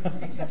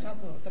 Except our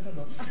books,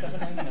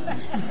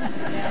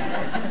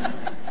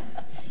 $7.99.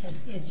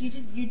 Yes,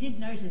 you did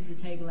notice the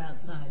table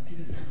outside,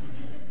 didn't you?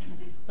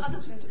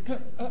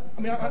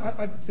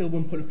 I feel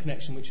one point of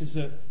connection, which is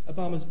that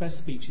Obama's best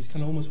speeches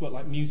can almost work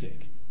like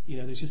music.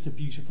 there's just a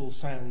beautiful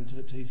sound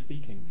to his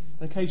speaking.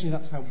 And occasionally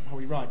that's how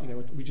we write.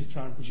 We just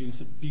try and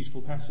produce a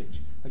beautiful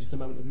passage, just a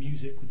moment of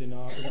music within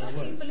our Unless you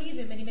words. believe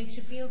him and he makes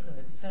you feel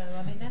good. So,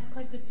 I mean, that's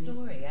quite a good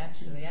story,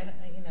 actually.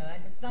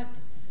 It's not...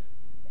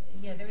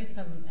 Yeah, there is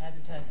some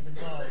advertising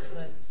involved,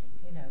 but,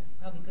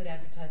 probably good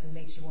advertising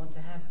makes you want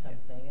to have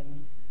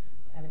something,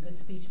 and a good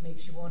speech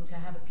makes you want to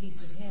have a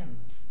piece of him.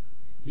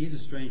 He is a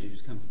stranger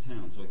who's come to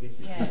town, so I guess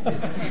he's... Yeah,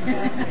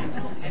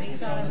 exactly. And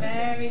he's on a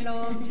very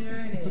long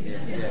journey.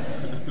 Yeah.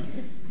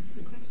 It's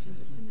a question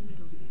just in the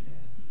middle.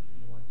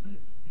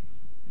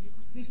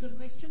 Who's got a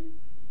question?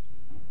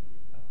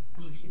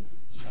 Oh, she's...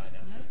 Shy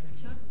now. No?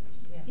 Sure?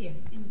 Yeah. Here,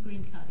 in the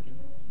green cardigan.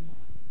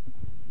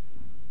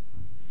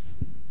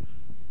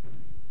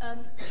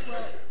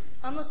 Well,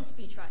 I'm not a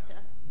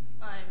speechwriter.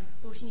 I'm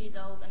 14 years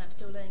old and I'm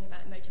still learning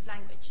about emotive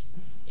language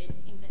in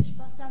English.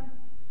 But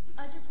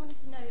I just wanted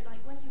to know,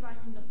 when you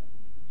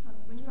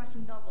write a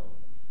novel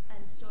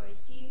and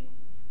stories, do you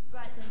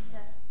write them to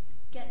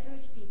get through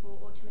to people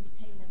or to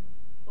entertain them,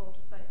 or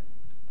both?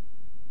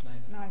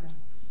 Neither.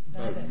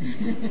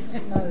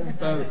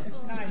 Both.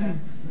 Neither.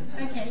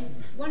 Okay,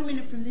 1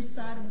 minute from this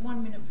side and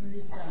 1 minute from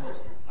this side.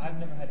 I've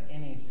never had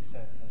any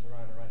success as a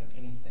writer writing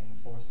anything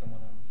for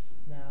someone else.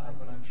 No.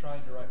 When I've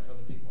tried to write for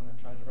other people, when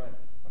I've tried to write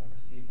what I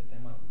perceive that they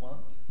might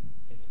want,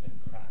 it's been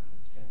crap.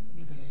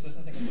 Because there's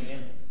nothing at the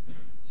end.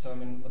 So,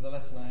 the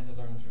lesson I had to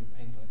learn through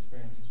painful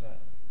experience is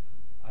that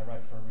I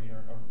write for a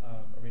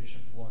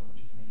readership of one,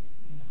 which is me.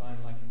 If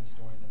I'm liking the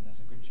story, then there's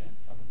a good chance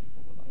other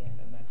people will like it,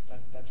 and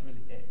that's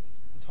really it.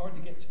 It's hard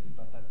to get to,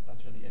 but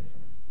that's really it for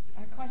me.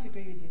 I quite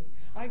agree with you.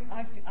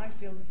 I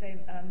feel the same.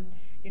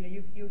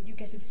 You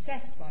get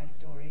obsessed by a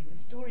story. The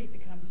story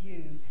becomes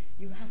you.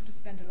 You have to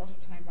spend a lot of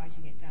time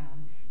writing it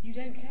down. You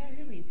don't care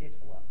who reads it.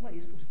 Well,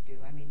 you sort of do.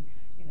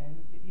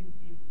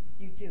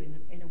 You do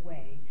in a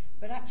way.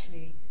 But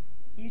actually,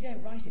 you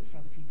don't write it for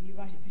other people. You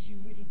write it because you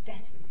really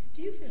desperately...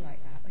 Do you feel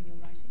like that when you're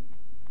writing?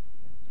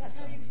 Is that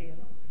how you feel?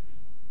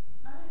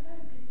 I don't know,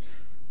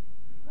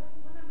 because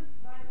when I'm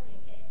writing,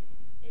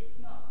 it's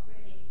not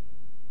really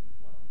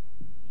what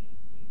you've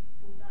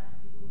all done.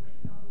 You've all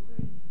written novels.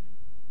 Really,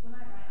 when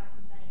I write, I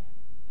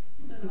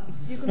complain.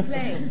 You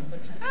complain.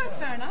 That's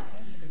fair enough.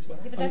 Yeah,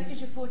 but that's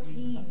because you're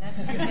 14. That's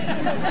the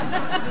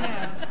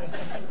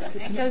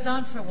thing. It goes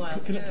on for a while,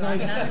 too. I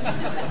was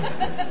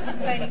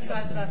complaining till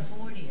I was about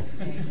 40,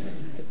 I think.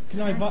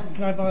 Can I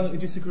violently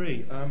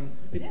disagree?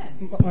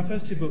 Yes. My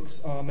first two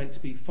books are meant to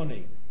be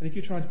funny. And if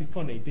you're trying to be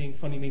funny, being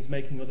funny means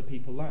making other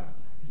people laugh.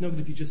 It's no good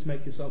if you just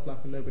make yourself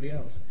laugh and nobody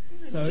else.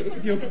 So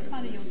if you're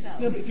funny yourself.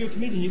 No, but if you're a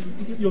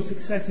comedian, your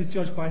success is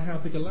judged by how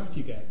big a laugh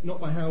you get, not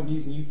by how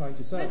amusing you find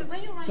yourself. No, but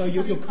when you're writing so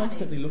you're something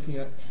constantly looking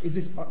at,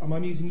 am I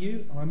amusing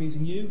you? Am I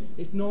amusing you?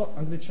 If not,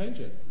 I'm going to change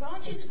it. But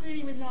aren't you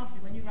screaming with laughter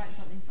when you write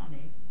something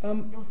funny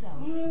yourself?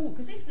 Well,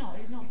 because if not,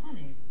 it's not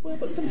funny. Well,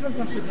 but sometimes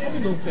that's a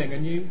comical thing,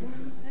 and you...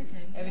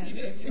 Okay.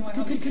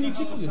 And Can you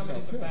tickle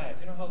yourself? Comedies are bad.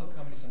 You know how the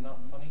comedies are not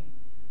funny?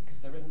 Because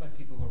they're written by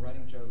people who are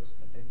writing jokes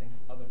that they think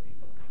other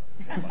people are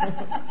funny.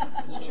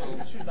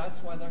 It's true. That's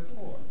why they're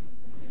poor.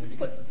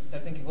 Because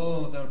they're thinking,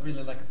 they'll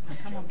really like a quick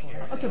joke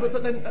here. Okay,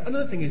 but then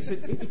another thing is,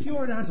 if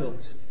you're an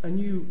adult and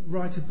you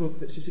write a book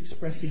that's just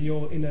expressing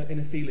your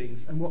inner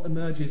feelings, and what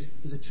emerges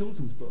is a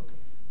children's book,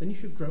 then you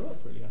should grow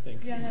up, really, I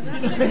think. Yeah, no,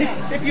 that's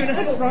okay. If you're an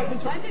adult,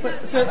 right?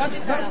 So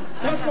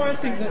that's why I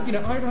think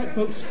that, I write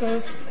books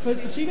for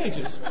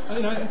teenagers.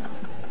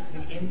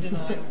 In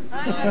denial.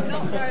 I'm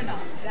not grown up,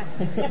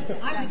 definitely.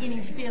 I'm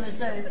beginning to feel as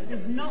though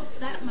there's not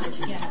that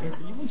much gap.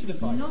 You wanted to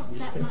fight. Not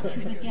that much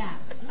of a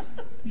gap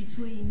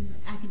between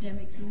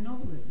academics and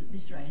novelists at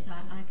this rate.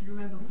 I can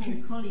remember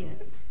Paul Collier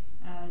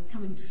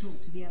coming to talk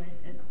to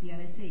at the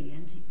LSE,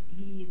 and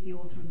he is the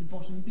author of The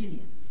Bottom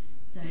Billion,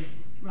 so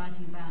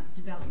writing about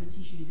development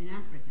issues in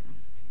Africa.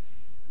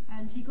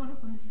 And he got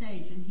up on the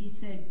stage and he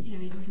said, he'd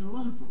written a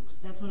lot of books.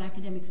 That's what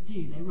academics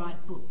do, they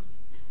write books.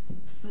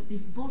 But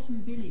this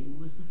Bottom Billion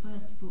was the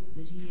first book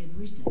that he had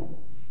written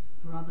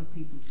for other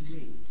people to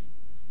read.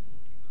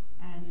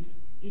 And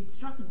it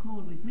struck a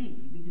chord with me,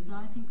 because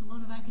I think a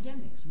lot of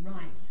academics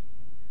write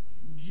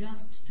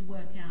just to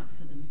work out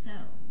for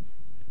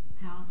themselves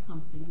how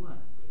something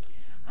works.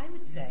 I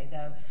would say,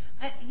 though,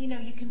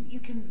 you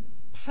can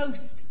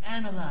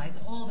post-analyze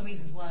all the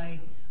reasons why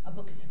a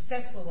book is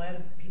successful, why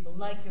other people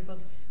like your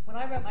books. When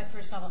I wrote my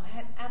first novel, I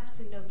had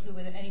absolutely no clue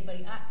whether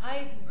anybody...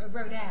 I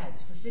wrote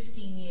ads for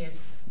 15 years.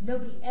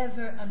 Nobody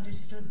ever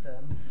understood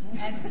them.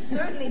 And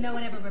certainly no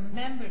one ever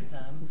remembered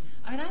them.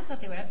 I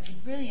thought they were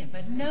absolutely brilliant,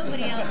 but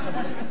nobody else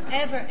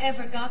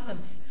ever got them.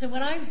 So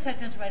when I sat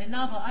down to write a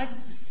novel, I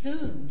just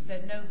assumed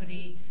that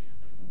nobody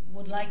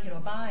would like it or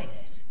buy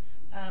it.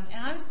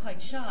 And I was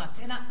quite shocked.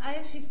 And I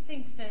actually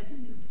think that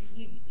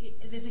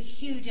there's a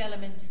huge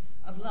element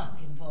of luck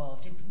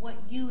involved. If what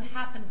you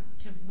happen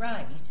to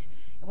write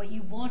and what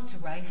you want to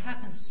write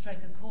happens to strike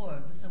a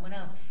chord with someone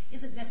else,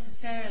 isn't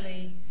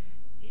necessarily...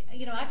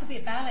 I could be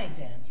a ballet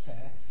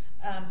dancer,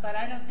 but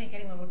I don't think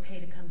anyone would pay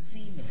to come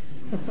see me.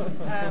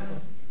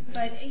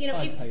 But, you know,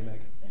 I'd pay,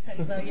 Meg. So,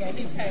 well, yeah,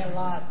 he'd say a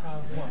lot,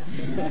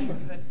 probably.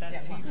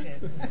 That's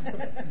it.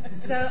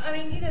 So, I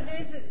mean, you know,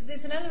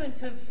 there's an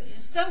element of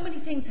so many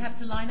things have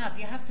to line up.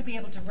 You have to be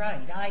able to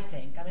write, I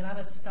think. I mean, I'm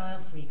a style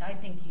freak. I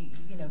think,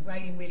 you know,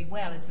 writing really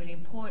well is really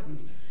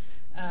important.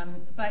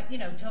 But, you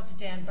know, talk to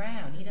Dan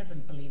Brown. He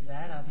doesn't believe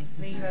that,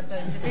 obviously. He wrote the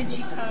Da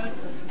Vinci Code,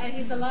 and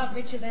he's a lot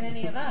richer than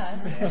any of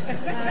us.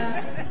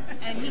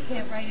 And he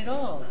can't write at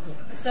all.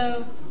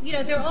 So, you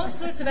know, there are all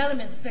sorts of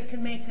elements that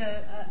can make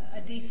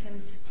a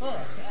decent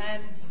book.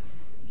 And,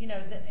 you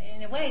know,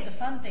 in a way, the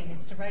fun thing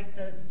is to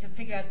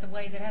figure out the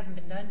way that hasn't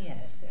been done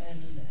yet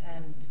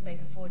and make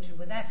a fortune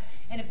with that.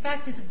 And, in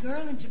fact, there's a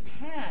girl in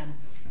Japan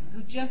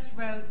who just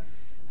wrote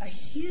a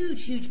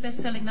huge, huge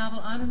best-selling novel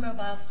on her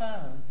mobile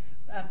phone,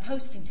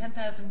 posting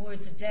 10,000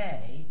 words a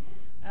day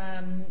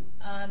on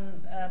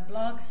a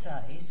blog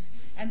site,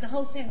 and the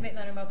whole thing written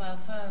on her mobile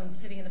phone,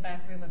 sitting in the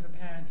back room of her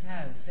parents'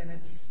 house, and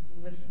it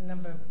was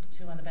number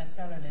 2 on the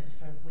bestseller list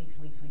for weeks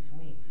and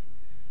weeks.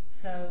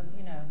 So,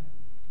 you know,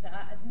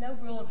 no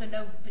rules and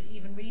no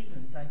even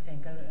reasons, I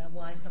think,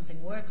 why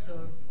something works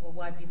or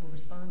why people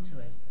respond to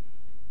it.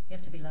 You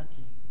have to be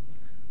lucky.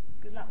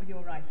 Good luck with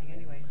your writing,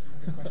 anyway.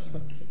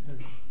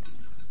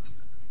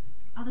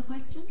 Other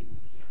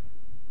questions?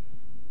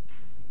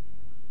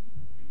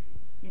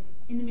 Yeah,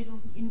 in the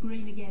middle, in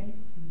green again.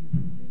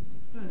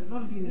 Oh, a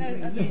lot of you in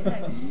green,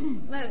 yes.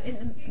 No,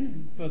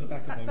 Further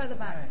back, I think. Further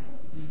back.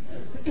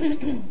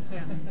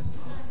 Yeah.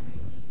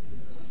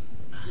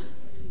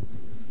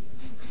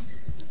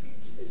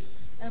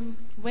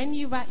 When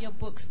you write your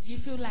books, do you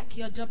feel like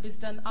your job is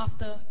done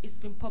after it's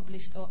been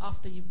published or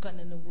after you've gotten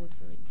an award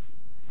for it?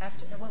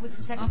 After, what was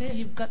the second bit? After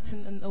you've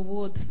gotten an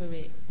award for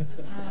it.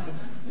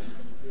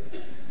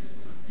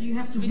 Do you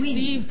have to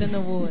received an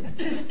award?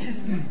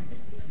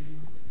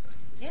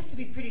 You have to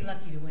be pretty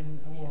lucky to win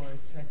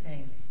awards, I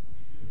think.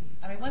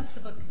 I mean, once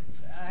the book,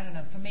 I don't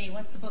know, for me,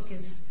 once the book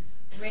is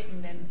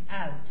written and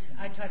out,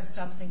 I try to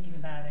stop thinking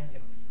about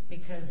it,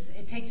 because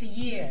it takes a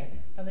year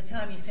from the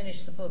time you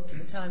finish the book to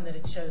the time that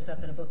it shows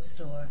up in a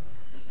bookstore.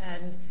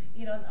 And,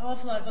 you know, an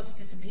awful lot of books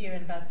disappear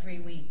in about 3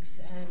 weeks,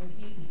 and,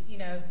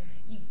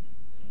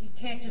 you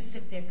can't just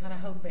sit there kind of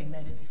hoping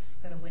that it's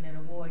going to win an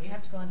award. You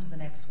have to go on to the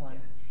next one.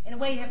 In a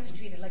way, you have to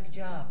treat it like a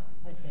job,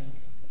 I think.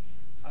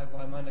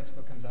 My next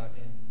book comes out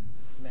in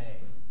May,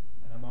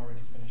 and I'm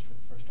already finished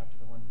with the first draft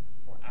of the one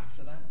for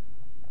after that.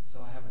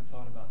 So I haven't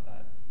thought about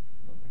that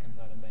book that comes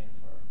out in May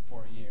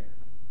for a year,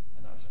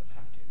 and I sort of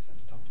have to, because I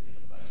have to talk to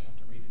people about it. I have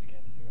to read it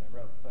again to see what I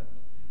wrote. But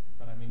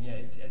I mean, yeah,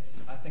 it's.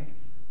 I think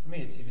for me,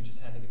 it's even just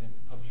handing it into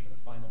the publisher,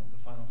 the final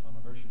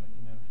version. That,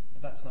 you know,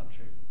 but that's not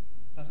true.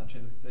 That's not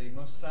true. The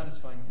most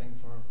satisfying thing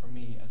for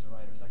me as a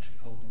writer is actually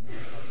holding the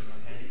book in my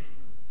hand.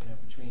 You know,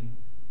 between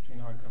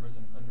hardcovers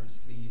and under a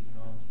sleeve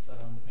and all that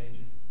on the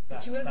pages.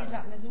 But you open it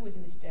up and there's always a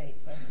mistake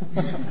first.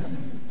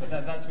 But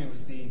that to me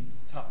was the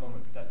top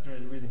moment that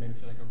really made me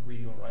feel like a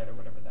real writer,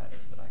 whatever that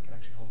is, that I could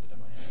actually hold it in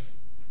my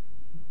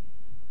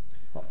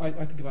hand.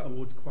 I think about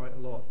awards quite a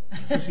lot.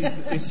 Especially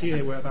this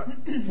year, where about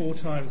 4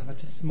 times I've had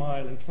to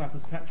smile and clap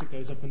as Patrick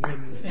goes up and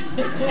wins.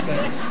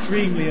 It's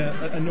extremely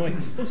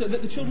annoying. Also,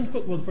 the children's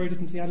book world is very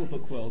different to the adult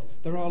book world.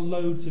 There are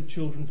loads of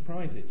children's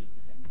prizes.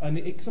 And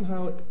it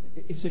somehow,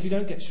 if you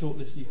don't get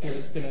shortlisted, you feel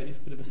it's a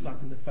bit of a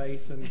slap in the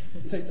face. And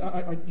so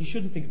you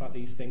shouldn't think about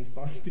these things,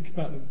 but I think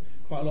about them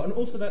quite a lot. And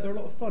also, they're a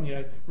lot of fun. You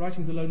know,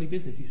 writing's a lonely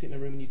business. You sit in a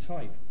room and you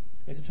type.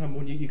 It's a time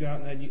when you go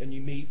out there and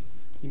you meet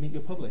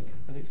your public.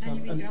 And you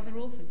meet your other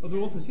authors. Other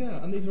authors,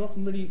 yeah. And these are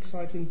often really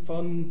exciting,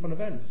 fun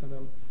events.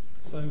 And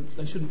so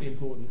they shouldn't be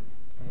important.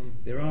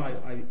 There are.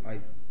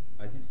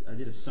 I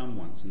did a sum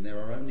once, and there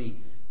are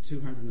only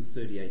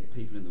 238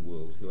 people in the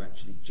world who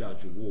actually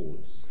judge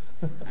awards.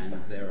 And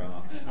there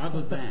are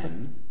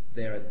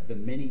the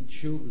many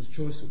Children's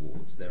Choice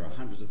Awards, there are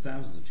hundreds of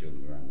thousands of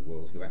children around the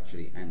world who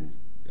actually, and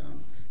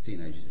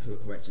teenagers,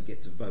 who actually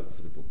get to vote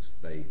for the books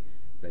they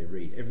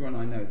read. Everyone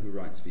I know who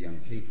writes for young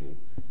people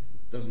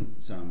doesn't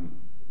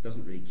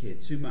really care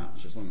too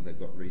much, as long as they've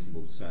got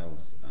reasonable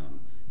sales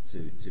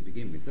to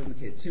begin with. Doesn't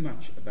care too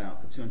much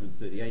about the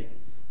 238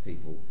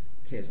 people,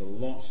 cares a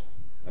lot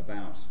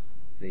about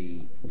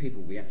the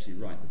people we actually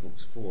write the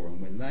books for,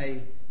 and when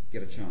they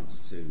get a chance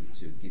to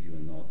give you a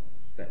nod,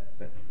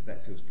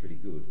 that feels pretty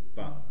good.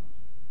 But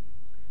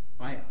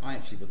I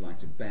actually would like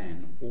to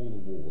ban all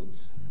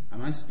awards,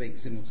 and I speak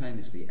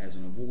simultaneously as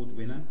an award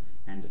winner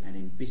and an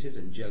embittered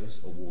and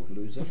jealous award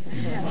loser.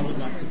 I would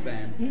like to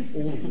ban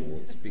all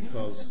awards,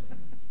 because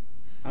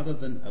other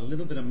than a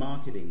little bit of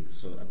marketing,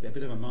 so a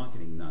bit of a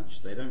marketing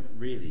nudge, they don't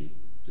really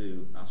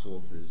do us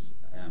authors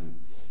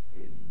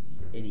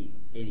any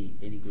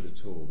good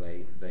at all.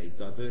 They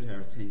divert our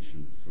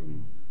attention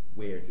from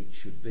where it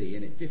should be,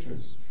 and it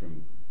differs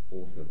from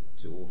author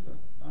to author.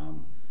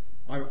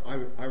 I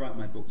write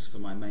my books for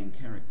my main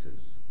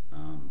characters.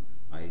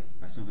 I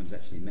sometimes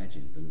actually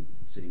imagine them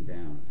sitting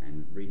down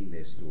and reading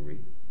their story,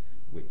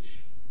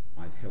 which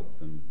I've helped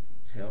them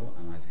tell,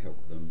 and I've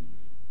helped them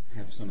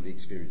have some of the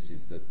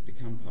experiences that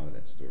become part of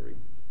that story.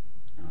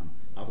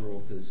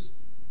 authors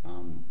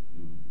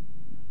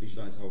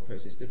visualise the whole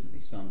process differently.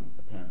 Some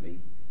apparently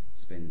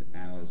spend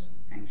hours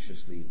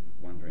anxiously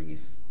wondering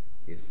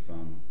if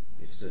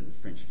certain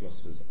French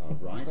philosophers are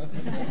right,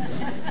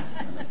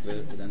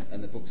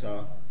 and the books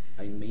are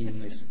a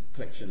meaningless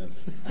collection of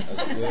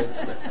words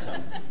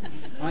that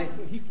I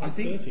think.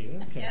 30,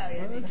 okay.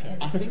 Yeah, Okay.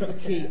 I think the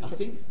key.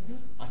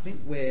 I think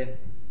where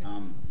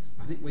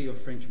your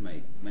French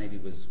mate maybe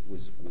was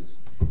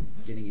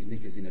getting his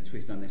knickers in a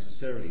twist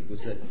unnecessarily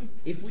was that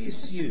if we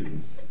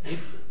assume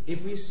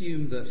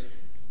that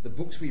the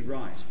books we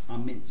write are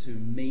meant to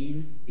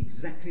mean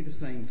exactly the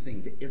same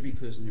thing to every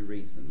person who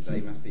reads them,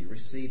 they must be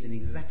received in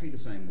exactly the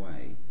same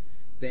way,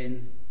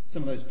 then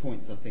some of those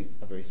points I think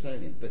are very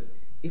salient. But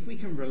if we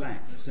can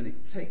relax, and it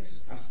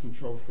takes us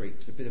control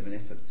freaks a bit of an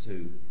effort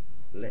to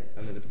let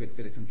a little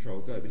bit of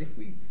control go, but if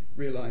we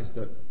realise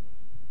that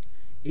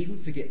even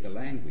forget the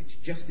language,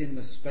 just in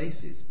the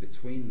spaces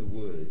between the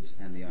words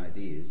and the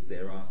ideas,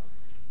 there are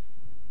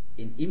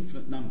an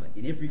infinite number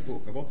in every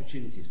book of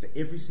opportunities for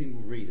every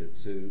single reader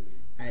to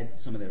add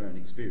some of their own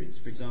experience.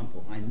 For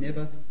example, I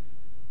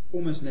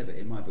almost never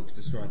in my books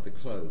describe the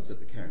clothes that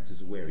the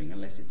characters are wearing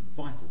unless it's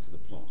vital to the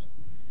plot.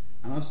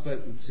 And I've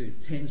spoken to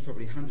tens,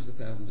 probably hundreds of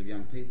thousands of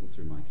young people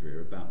through my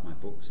career about my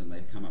books, and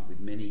they've come up with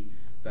many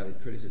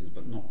valid criticisms,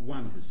 but not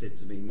one has said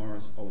to me,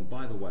 Morris, oh, and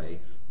by the way,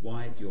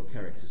 why do your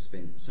characters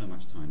spend so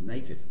much time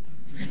naked?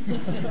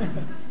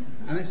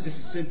 And that's just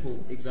a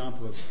simple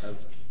example of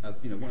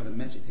one of the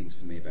magic things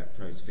for me about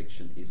prose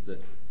fiction is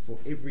that for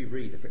every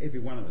reader, for every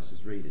one of us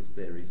as readers,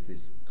 there is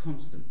this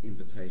constant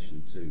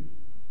invitation to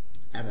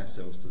add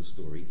ourselves to the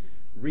story,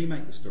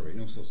 remake the story in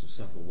all sorts of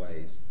subtle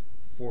ways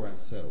for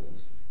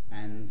ourselves,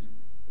 and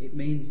it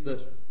means that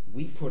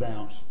we put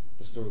out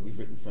the story we've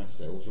written for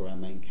ourselves or our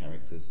main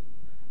characters,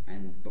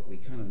 but we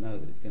kind of know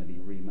that it's going to be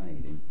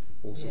remade in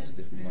all sorts of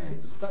different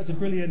ways. That is a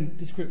brilliant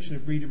description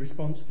of reader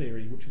response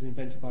theory, which was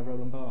invented by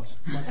Roland Barthes,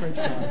 my French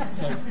guy.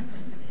 So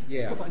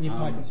put that in your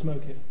pipe and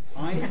smoke it.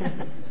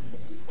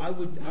 I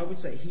would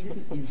say he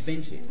didn't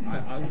invent it.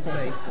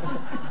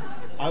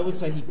 I would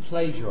say he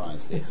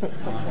plagiarised it.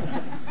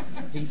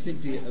 He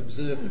simply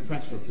observed the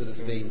practice that has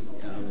been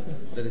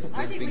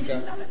I think we need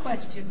another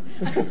question.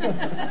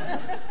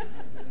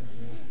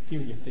 You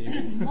and your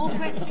theory. More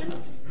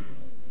questions?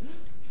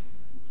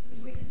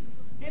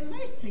 They're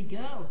mostly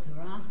girls who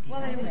are asking.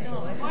 Well, there we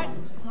go.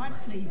 Quite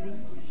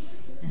pleasing.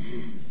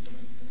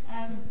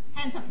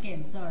 Hands up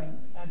again, sorry.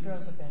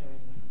 Girls are better.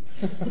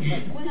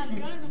 Well, that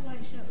girl in the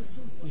white shirt was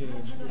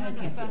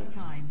Okay. first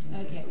time.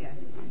 Okay.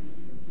 Yes.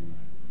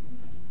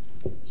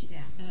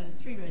 Yeah.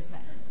 3 rows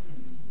back.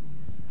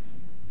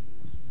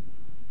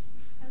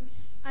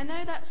 I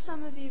know that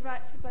some of you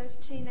write for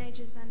both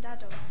teenagers and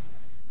adults,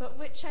 but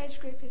which age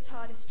group is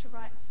hardest to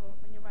write for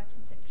when you're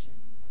writing fiction?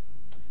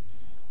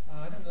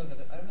 I don't know that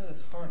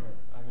it's harder.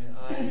 I mean,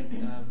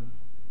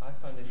 I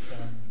find it.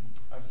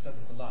 I've said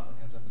this a lot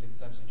because I believe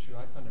it's absolutely true.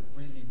 I find it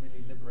really,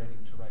 really liberating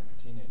to write for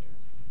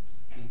teenagers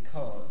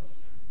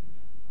because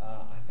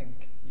I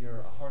think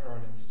you're a harder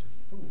audience to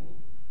fool,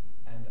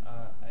 and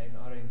an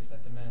audience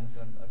that demands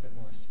a bit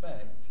more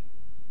respect.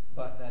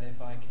 But that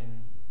if I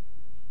can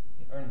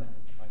earn that,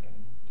 if I can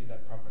do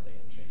that properly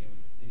and treat you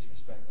with decent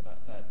respect, that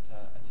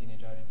a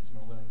teenage audience is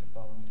more willing to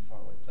follow me to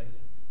faraway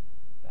places.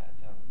 That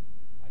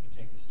I can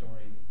take the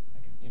story.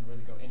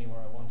 Really go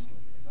anywhere I want to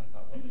because I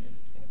thought, well,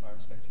 if I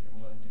respect you,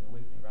 you're willing to go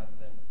with me, rather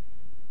than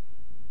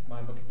if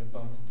my book had been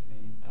bumped into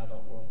the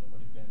adult world, it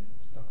would have been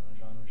stuck on a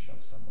genre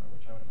shelf somewhere,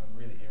 which I would have found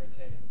really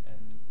irritating,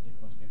 and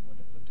most people would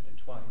have looked at it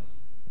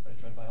twice. But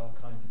it's read by all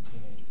kinds of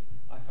teenagers.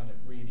 I found it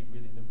really,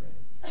 really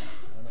liberating.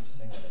 And I'm not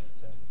just saying that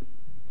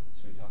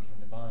sweet talking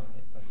and buying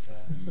it, but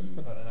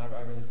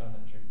I really found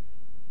that true.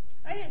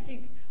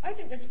 I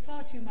think there's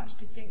far too much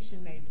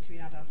distinction made between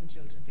adult and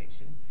children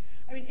fiction.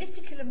 I mean, if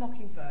To Kill a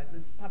Mockingbird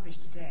was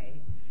published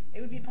today, it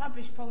would be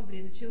published probably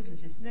in the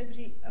children's list.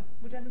 Nobody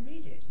would ever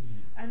read it.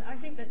 And I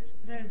think that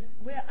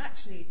we're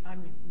actually, I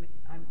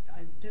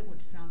don't want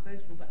to sound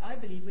boastful, but I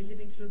believe we're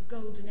living through a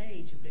golden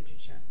age of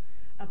literature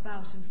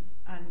about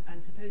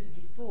and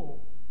supposedly for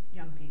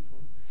young people.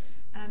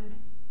 And,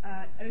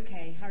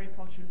 Harry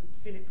Potter and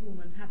Philip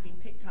Pullman have been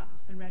picked up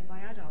and read by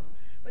adults,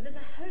 but there's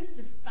a host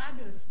of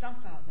fabulous stuff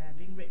out there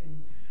being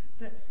written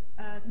that's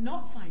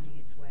not finding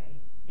its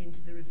way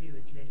into the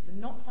reviewers' list and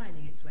not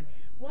finding its way.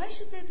 Why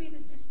should there be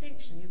this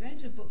distinction? You go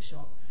into a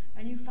bookshop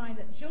and you find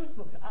that the children's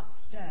books are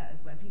upstairs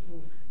where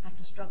people have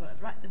to struggle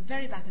at the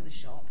very back of the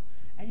shop,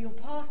 and you're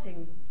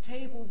passing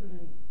tables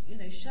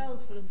and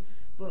shelves full of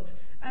books,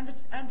 and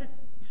the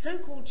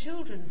so-called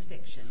children's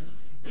fiction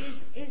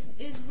is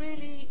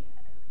really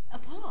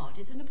apart.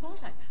 It's an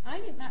apartheid. I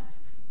think that's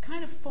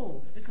kind of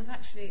false, because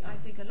actually I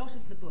think a lot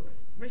of the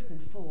books written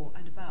for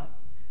and about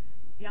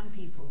young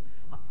people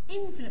are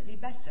infinitely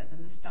better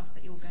than the stuff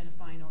that you're going to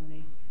find on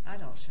the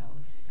adult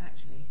shelves,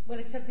 actually. Well,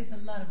 except there's a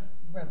lot of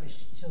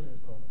rubbish children's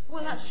books.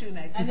 Well, that's true,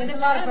 Meg. And there's a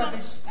lot of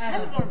rubbish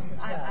adult books as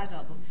well.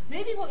 Adult books.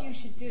 Maybe what you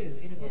should do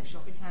in a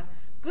bookshop is have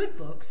good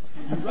books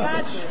and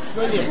bad books,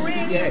 Brilliant.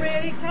 really,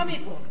 Yes. really crummy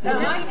books. No,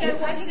 And I then think- you know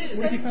what I to think do. it's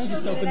Well, you found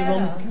yourself in the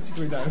wrong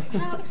category now.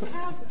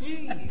 How do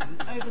you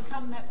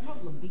overcome that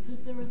problem?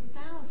 Because there are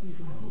thousands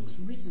of books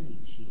written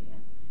each year.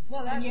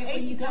 Well, And actually, yet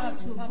when you go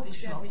 80,000 to a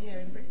published bookshop, every year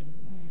in Britain.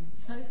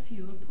 so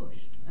few are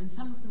pushed, and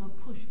some of them are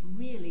pushed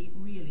really,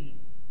 really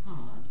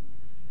hard.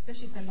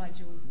 Especially if they're like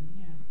Jordan,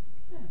 yes.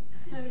 Yeah.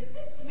 So,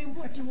 I mean,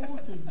 what do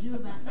authors do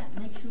about that?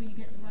 Make sure you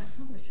get the right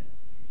publisher.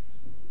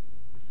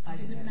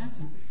 Does it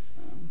matter?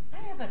 I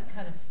have a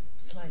kind of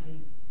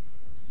slightly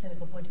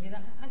cynical point of view.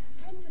 I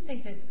tend to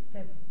think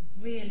that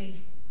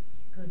really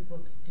good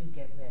books do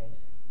get read,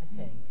 I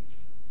think.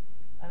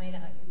 I mean,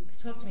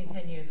 talk to me in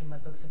 10 years when my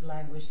books have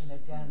languished and they're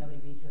down, nobody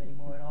reads them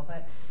anymore and all,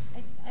 but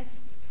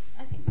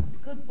I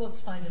think good books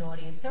find an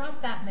audience. There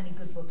aren't that many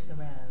good books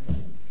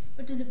around.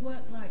 But does it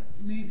work like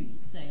movies,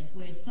 say,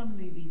 where some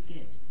movies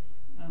get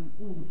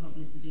all the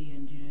publicity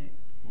and, the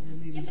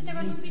movies... Yeah, but there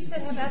are released movies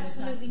at a that have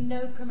particular absolutely time.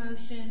 no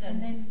promotion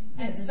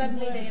and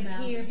suddenly they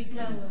appear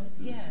because...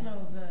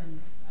 Slower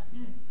burn.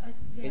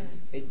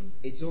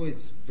 It's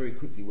always very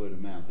quickly word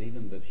of mouth.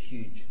 Even the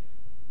huge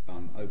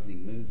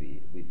opening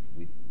movie with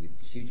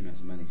huge amounts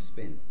of money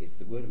spent, if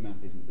the word of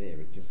mouth isn't there,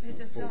 it just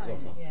falls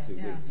dies. off after 2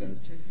 weeks. That's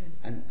true,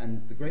 yes.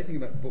 And the great thing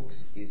about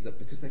books is that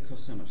because they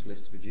cost so much less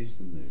to produce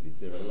than movies,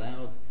 they're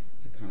allowed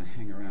to kind of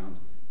hang around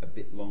a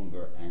bit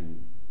longer,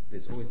 and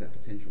there's always that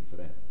potential for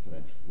that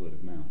word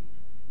of mouth.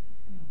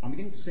 I'm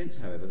beginning to sense,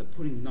 however, that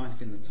putting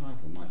knife in the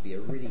title might be a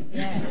really, really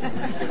good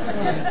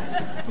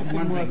idea. I'm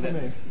wondering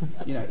that,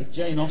 if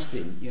Jane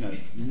Austen,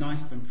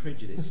 Knife and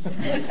Prejudice.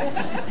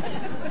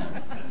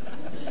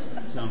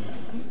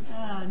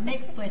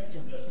 Next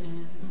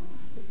question.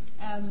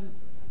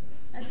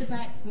 At the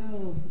back,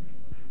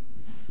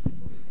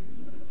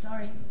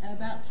 sorry,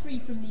 about 3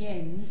 from the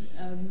end.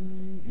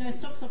 No,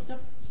 stop.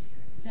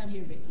 Down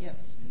here a bit,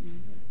 yep.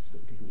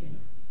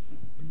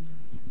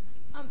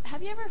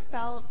 Have you ever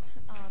felt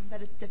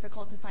that it's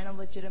difficult to find a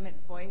legitimate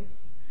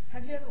voice?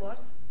 Have you ever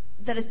what?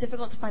 That it's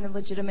difficult to find a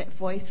legitimate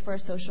voice for a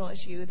social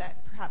issue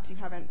that perhaps you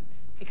haven't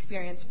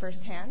experienced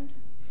firsthand?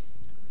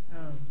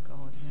 Oh,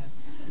 God, yes.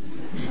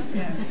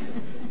 Yes.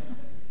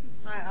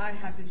 I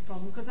have this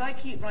problem because I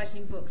keep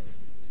writing books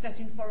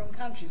set in foreign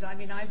countries. I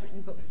mean, I've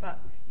written books about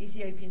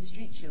Ethiopian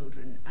street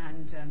children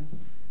and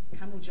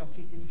camel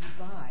jockeys in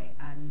Dubai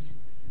and,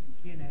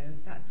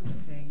 that sort of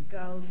thing.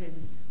 Girls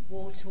in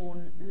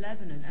war-torn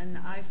Lebanon, and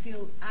I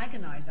feel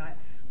agonised.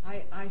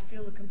 I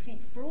feel a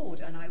complete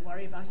fraud, and I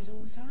worry about it all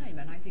the time.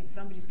 And I think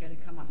somebody's going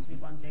to come up to me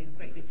one day,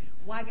 great big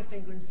wag a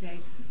finger and say,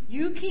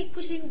 "You keep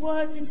putting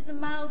words into the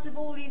mouths of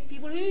all these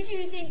people. Who do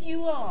you think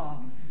you are?"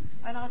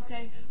 And I'll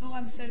say, "Oh,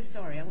 I'm so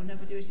sorry. I will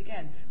never do it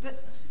again."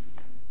 But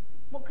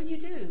what can you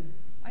do?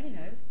 I don't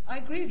know. I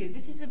agree with you.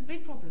 This is a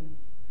big problem.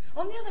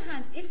 On the other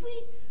hand, if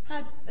we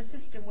had a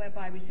system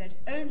whereby we said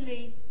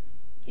only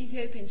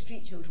Ethiopian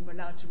street children were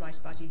allowed to write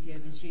about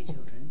Ethiopian street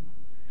children,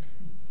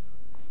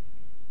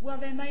 well,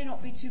 there may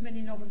not be too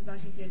many novels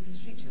about Ethiopian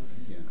street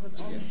children, because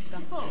on the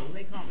whole,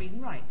 they can't read and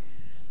write.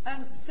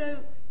 So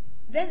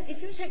then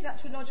if you take that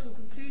to a logical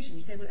conclusion,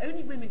 you say, well,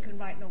 only women can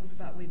write novels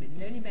about women,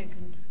 and only men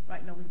can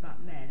write novels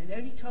about men, and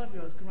only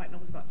 12-year-olds can write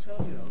novels about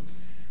 12-year-olds,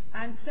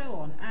 and so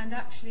on. And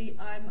actually,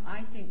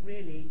 I think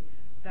really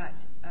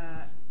that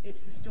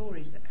it's the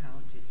stories that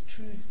count. It's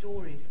true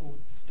stories, or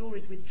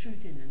stories with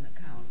truth in them that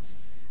count.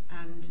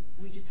 And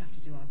we just have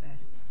to do our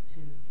best to...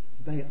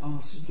 They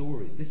are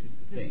stories. This is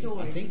the thing.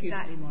 Stories, I think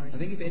exactly, Maurice. I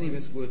think if any of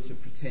us were to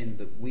pretend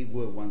that we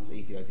were once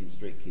Ethiopian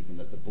street kids and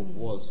that the book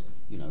was,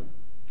 an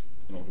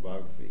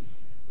autobiography,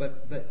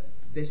 but that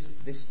there's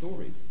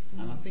stories,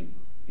 and I think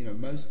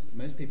most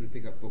people who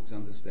pick up books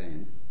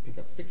pick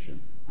up fiction,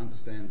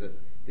 understand that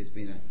there's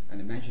been an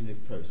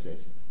imaginative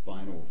process by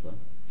an author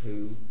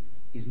who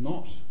is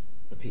not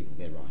the people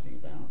they're writing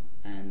about,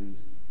 and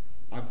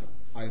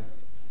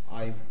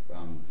I've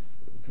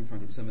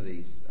confronted some of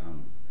these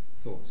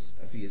thoughts.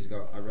 A few years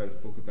ago, I wrote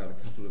a book about a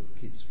couple of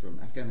kids from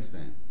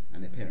Afghanistan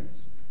and their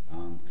parents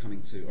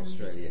coming to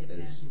Australia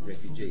as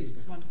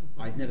refugees.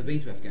 I'd never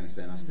been to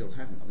Afghanistan. I still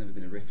haven't. I've never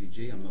been a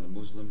refugee. I'm not a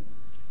Muslim.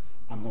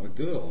 I'm not a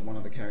girl. One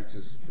of the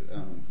characters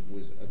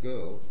was a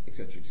girl,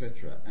 etc.,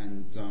 etc.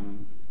 And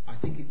I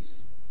think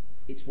it's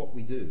what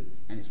we do,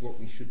 and it's what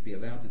we should be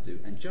allowed to do,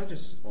 and judge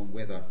us on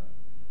whether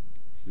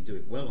we do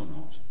it well or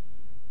not.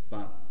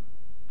 But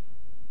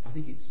I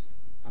think it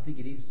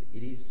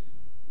is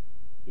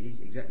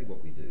exactly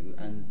what we do,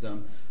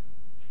 and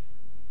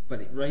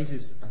but it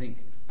raises, I think,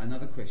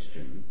 another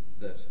question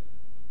that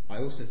I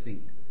also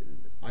think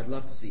I'd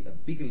love to see a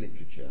bigger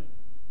literature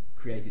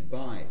created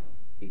by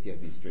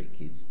Ethiopian street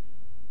kids,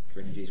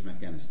 refugees from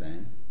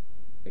Afghanistan,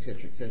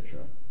 etc.,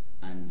 etc.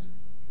 And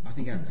I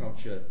think our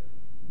culture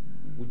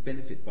would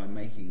benefit by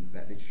making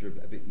that literature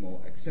a bit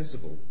more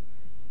accessible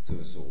to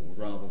us all,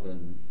 rather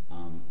than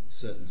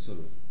certain sort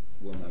of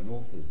well-known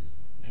authors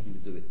having to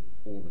do it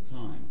all the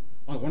time.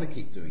 I want to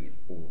keep doing it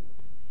all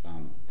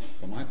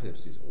for my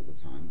purposes all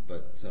the time,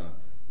 but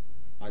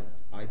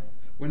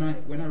when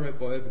I wrote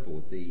Boy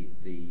Overboard, the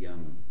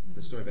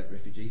story about the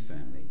refugee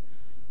family,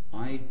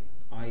 I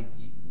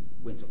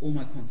went to all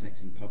my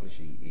contacts in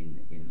publishing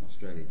in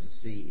Australia to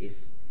see if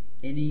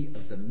any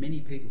of the many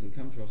people who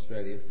come to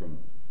Australia from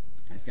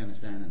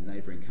Afghanistan and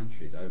neighbouring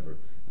countries over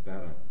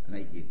about an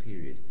 8-year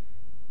period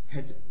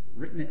had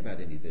written about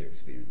any of their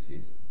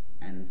experiences,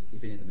 and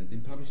if any of them had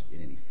been published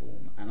in any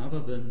form. And other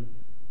than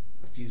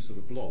a few sort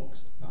of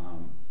blogs,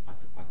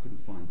 I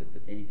couldn't find that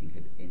anything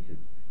had entered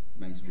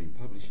mainstream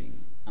publishing.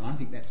 And I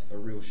think that's a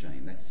real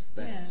shame. That's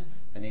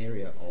an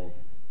area of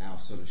our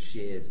sort of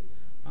shared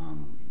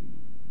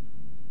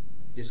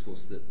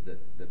discourse that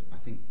I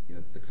think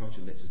the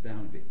culture lets us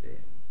down a bit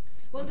there.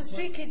 Well, the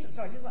street kids,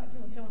 sorry, I just want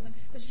to say one thing.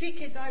 The street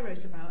kids I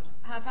wrote about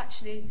have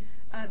actually,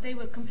 they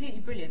were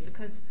completely brilliant,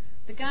 because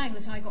the gang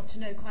that I got to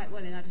know quite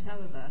well in Addis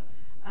Ababa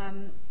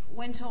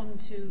went on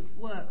to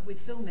work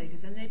with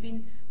filmmakers, and they've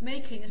been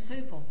making a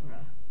soap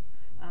opera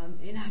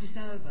in Addis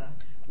Ababa,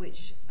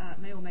 which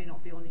may or may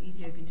not be on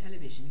Ethiopian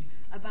television,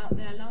 about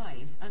their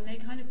lives, and they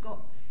kind of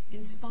got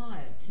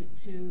inspired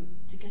to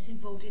get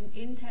involved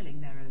in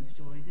telling their own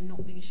stories and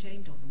not being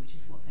ashamed of them, which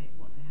is what they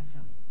have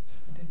felt.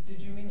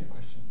 Did you mean your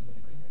question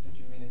politically, or did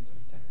you mean it sort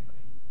of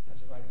technically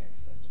as a writing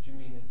exercise? Did you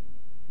mean it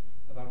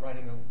about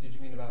writing? Did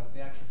you mean about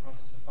the actual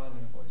process of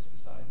finding a voice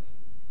besides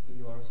who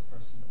you are as a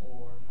person,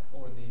 or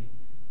the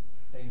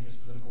dangerous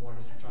political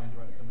waters of trying to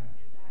write something?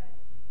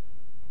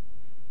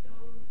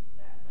 Those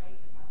that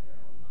write about their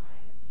own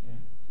lives in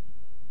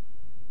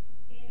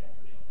a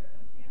social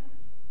circumstance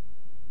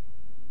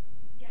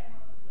get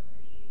more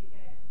publicity,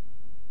 get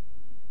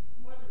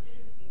more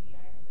legitimacy in the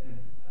eyes of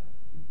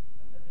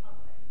the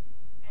public.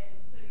 And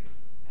so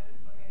I was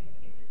wondering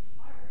if it's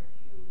hard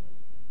to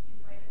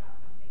write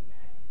about something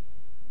that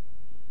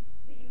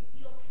you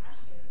feel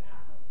passionate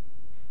about,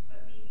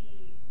 but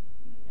maybe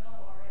you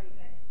know already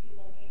that it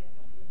won't gain as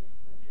much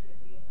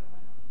legitimacy as someone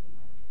else who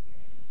might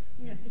experience it.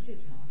 Yes, it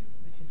is hard.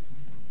 It is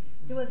hard.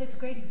 Well, there's a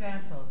great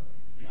example,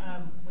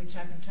 which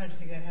I've been trying to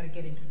figure out how to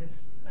get into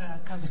this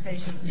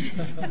conversation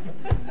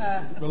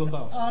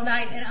all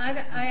night. And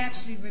I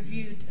actually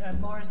reviewed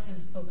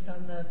Morris's books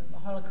on the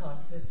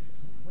Holocaust this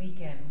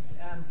weekend.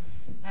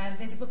 And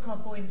there's a book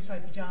called Boy in the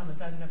Striped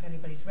Pajamas. I don't know if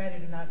anybody's read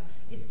it or not.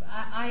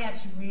 I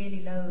actually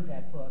really loathe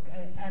that book.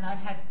 And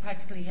I've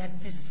practically had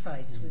fist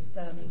fights with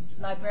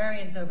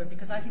librarians over it,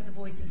 because I think the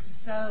voice is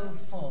so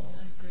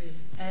false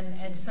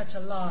and such a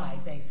lie,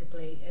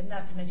 basically. And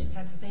not to mention the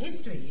fact that the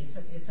history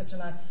is such a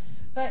lie.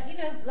 But,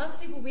 lots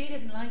of people read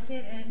it and like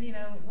it, and,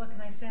 what can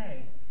I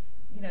say?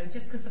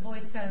 Just because the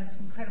voice sounds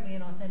incredibly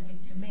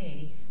inauthentic to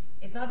me,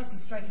 it's obviously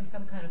striking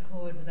some kind of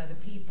chord with other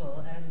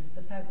people, and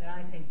the fact that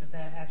I think that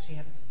actually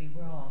happens to be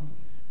wrong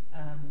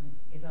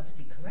is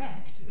obviously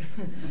correct.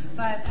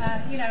 But,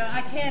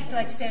 I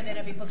can't, stand in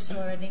every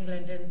bookstore in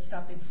England and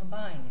stop people from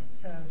buying it,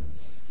 so...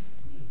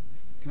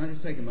 Can I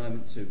just take a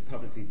moment to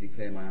publicly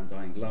declare my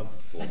undying love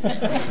for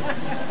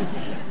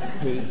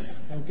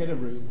I'll get a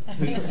room.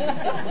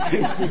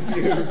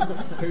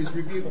 Whose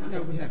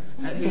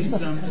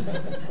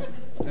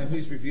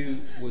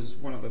review was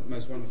one of the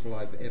most wonderful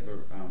I've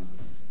ever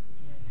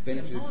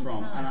benefited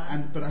from.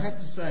 But I have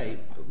to say,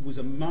 it was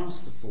a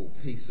masterful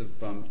piece of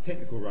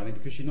technical writing,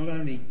 because she not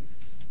only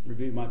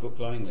reviewed my book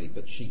glowingly,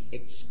 but she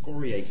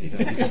excoriated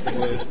the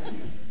word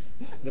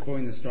The Boy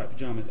in the Striped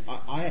Pajamas.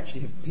 I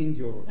actually have pinned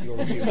your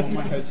review on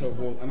my hotel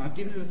wall, and I've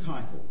given it a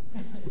title: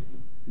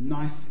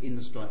 Knife in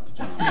the Striped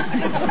Pajamas.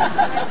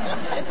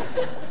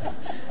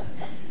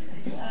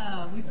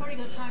 We've probably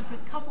got time for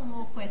a couple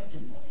more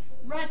questions.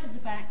 Right at the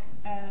back.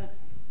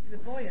 There's a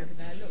boy over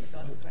there. Look,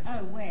 asked a question.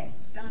 Oh, where?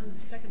 Down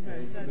second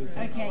row, third row.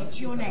 Okay,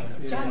 you're next.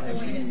 John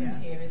Boyd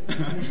isn't here, is he?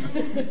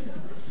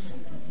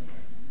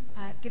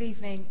 Good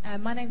evening.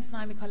 My name's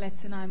Naomi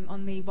Collette, and I'm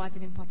on the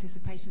Widening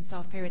Participation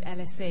Staff here at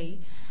LSE.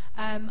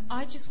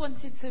 I just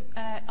wanted to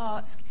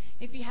ask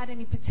if you had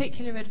any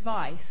particular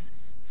advice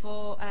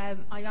for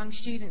our young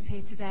students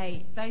here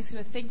today, those who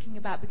are thinking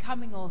about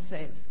becoming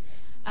authors,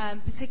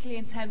 particularly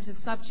in terms of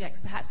subjects,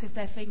 perhaps if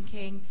they're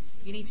thinking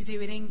you need to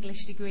do an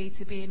English degree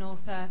to be an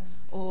author,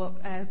 or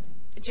a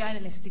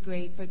journalist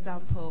degree, for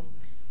example.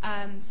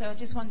 So I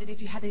just wondered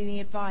if you had any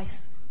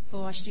advice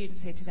for our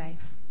students here today.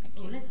 Thank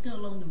you. Well, let's go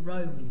along the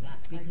road with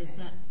that, because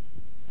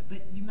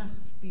but you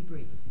must be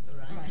brief, all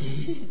right?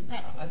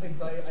 I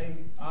think I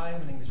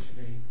have an English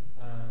degree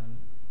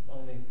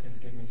only because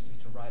it gave me an excuse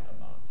to write a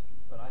lot.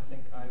 But I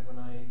think when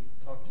I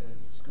talk to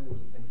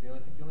schools and things, the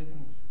only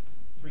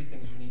three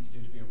things you need to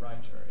do to be a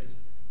writer is,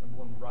 number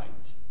one,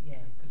 write. Yeah.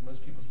 Because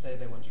most people say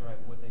they want to write,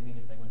 but what they mean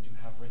is they want to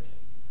have written.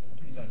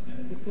 You don't do it.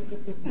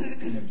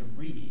 You have to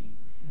read,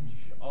 and you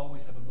should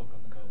always have a book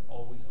on the go.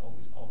 Always,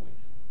 always,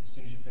 always. As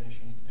soon as you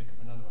finish, you need to pick up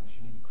another one, because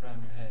you need to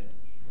cram your head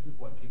with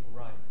what people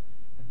write.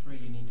 And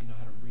three, you need to know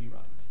how to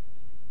rewrite.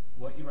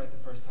 What you write the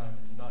first time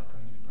is not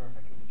going to be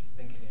perfect, and if you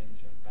think it is,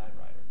 you're a bad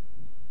writer.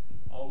 You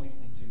always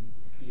need to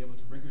be able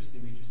to rigorously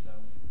read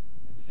yourself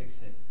and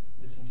fix it,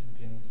 listen to the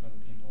opinions of other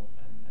people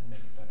and make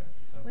it better.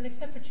 So Well,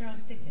 except for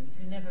Charles Dickens,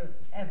 who never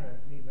ever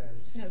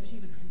rewrote. No, but he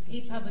was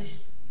He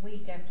published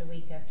week after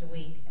week after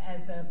week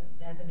as a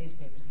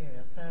newspaper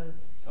serial. So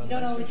you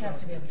don't always have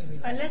to be able to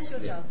rewrite. Unless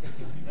you're Charles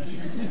Dickens.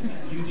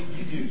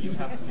 you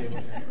have to be able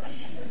to rewrite.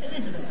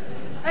 Elizabeth.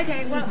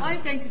 Okay, well,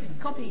 I'm going to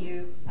copy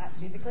you,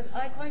 actually, because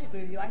I quite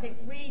agree with you. I think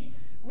read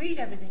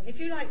everything. If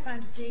you like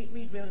fantasy,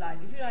 read real life.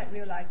 If you like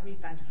real life, read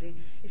fantasy.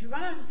 If you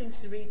run out of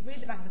things to read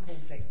the back of the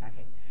cornflakes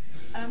packet.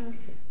 And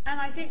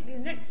I think the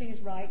next thing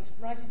is write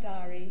a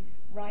diary,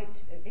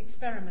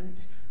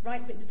 experiment,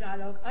 write bits of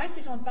dialogue. I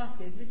sit on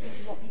buses listening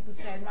to what people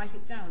say and write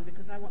it down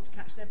because I want to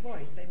catch their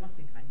voice. They must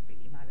think I'm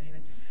completely mad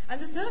anyway.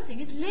 And the third thing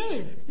is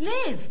live,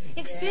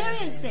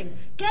 experience things.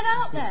 Get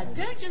out there.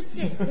 Don't just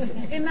sit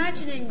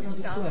imagining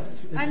stuff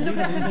and look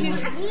at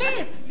computers.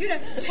 Live.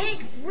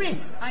 Take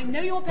risks. I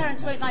know your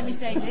parents won't like me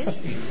saying this,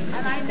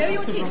 and I know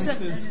your teachers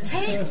won't.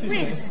 Take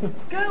risks.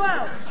 Go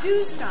out.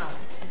 Do stuff.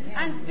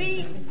 And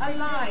be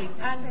alive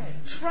and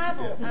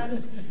travel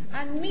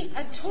and meet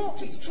and talk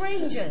to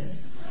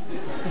strangers.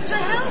 To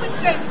hell with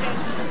strangers.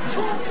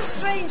 Talk to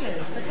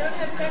strangers. But don't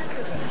have sex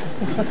with them.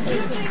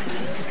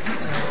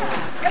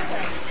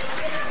 Okay.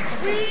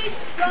 Read,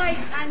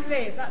 write, and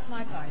live. That's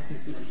my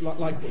advice.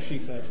 Like what she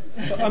said.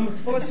 But,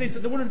 what I'd say is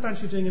that the one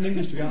advantage of doing an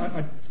English degree,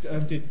 I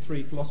did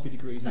 3 philosophy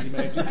degrees, as you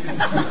may have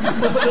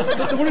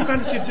but the one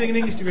advantage of doing an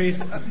English degree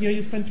is,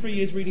 you spend 3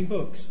 years reading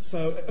books.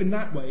 So in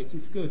that way,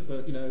 it's good.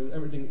 But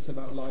everything that's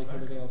about life,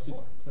 everything else is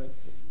great.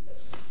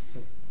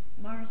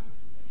 Morris.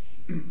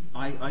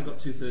 I got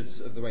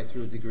 2/3 of the way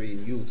through a degree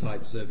in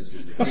Yuletide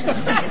services. I've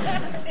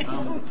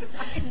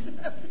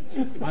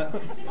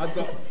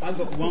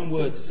got one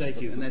word to say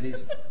to you, and that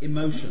is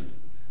emotion,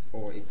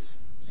 or its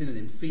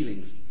synonym,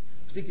 feelings.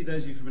 Particularly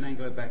those of you from an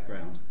Anglo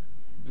background,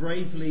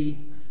 bravely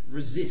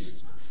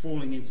resist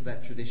falling into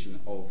that tradition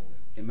of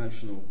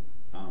emotional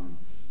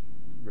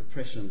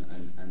repression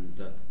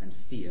and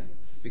fear,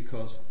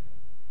 because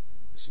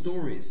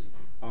stories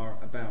are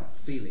about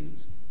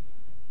feelings.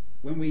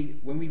 When we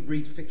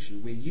read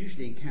fiction, we're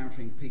usually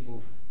encountering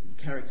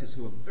characters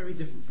who are very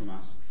different from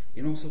us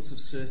in all sorts of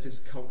surface,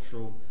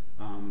 cultural,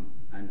 and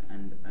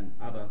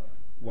other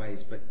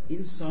ways. But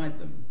inside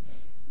them,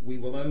 we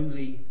will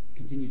only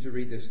continue to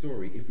read their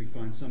story if we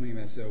find something of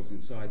ourselves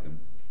inside them.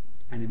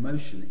 And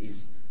emotion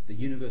is the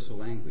universal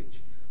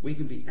language. We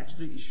can be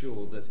absolutely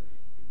sure that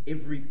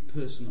every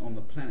person on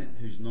the planet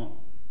who's not,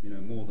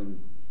 more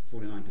than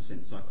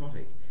 49%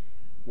 psychotic,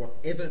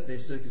 whatever their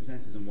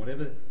circumstances and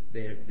whatever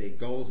their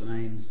goals and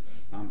aims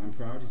and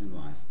priorities in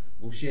life,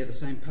 will share the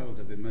same palette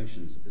of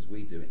emotions as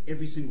we do.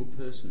 Every single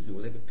person who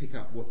will ever pick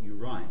up what you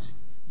write,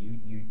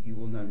 you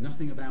will know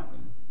nothing about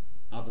them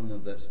other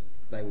than that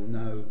they will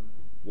know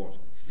what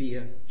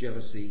fear,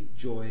 jealousy,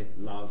 joy,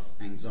 love,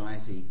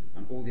 anxiety,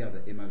 and all the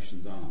other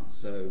emotions are.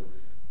 So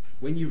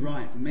when you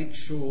write, make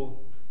sure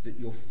that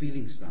you're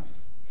feeling stuff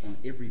on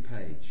every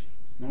page.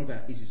 Not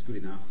about is this good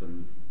enough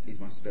and is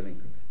my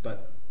spelling,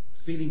 but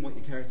feeling what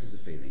your characters are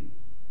feeling,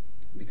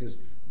 because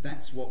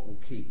that's what will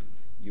keep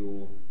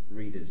your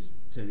readers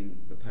turning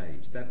the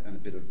page. That and a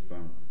bit of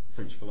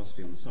French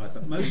philosophy on the side,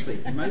 but mostly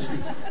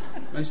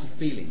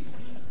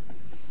feelings.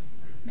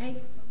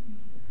 Meg?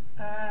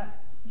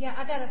 Yeah,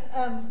 I got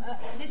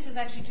this is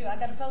actually true. I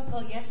got a phone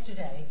call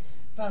yesterday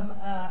from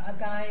a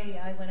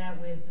guy I went out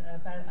with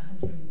about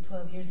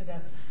 112 years ago,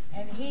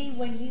 and he,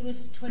 when he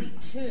was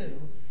 22,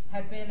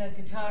 had been a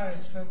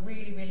guitarist for a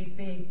really, really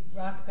big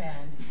rock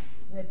band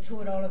that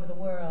toured all over the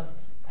world.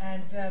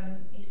 And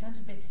he sounds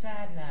a bit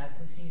sad now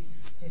because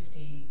he's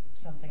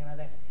 50-something or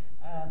other.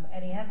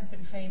 And he hasn't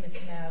been famous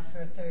now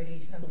for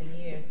 30-something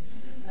years.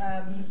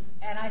 And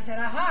I said,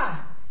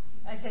 aha!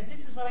 I said,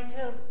 this is what I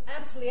tell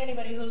absolutely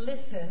anybody who'll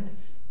listen.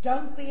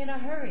 Don't be in a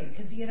hurry,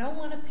 because you don't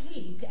want to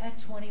peak at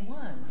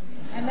 21.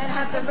 And then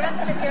have the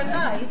rest of your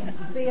life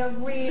be a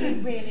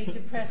really, really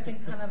depressing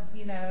kind of,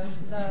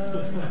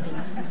 low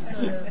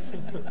sort of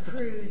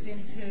cruise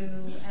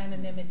into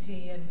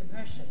anonymity and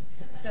depression.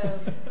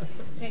 So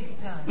take your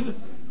time.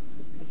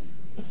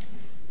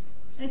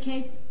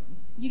 Okay,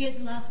 you get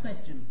the last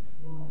question.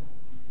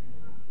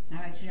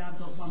 Now, actually, I've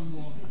got one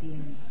more at the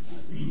end.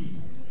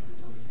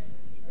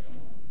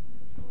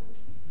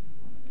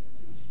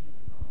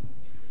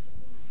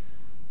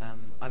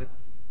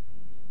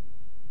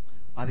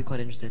 I'd be quite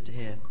interested to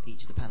hear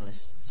each of the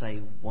panellists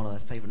say one of their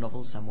favourite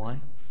novels and why.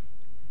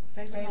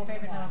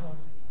 Favourite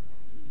novels.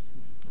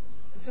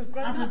 So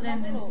other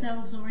than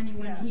themselves or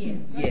anyone here?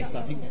 Yes,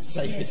 I think that's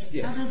safest.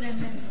 Yes. Yeah. Other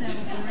than themselves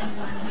or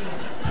anyone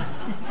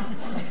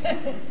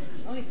here?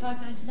 Only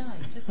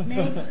 $5.99. Just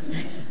Meg?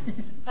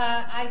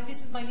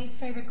 This is my least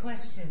favourite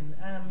question,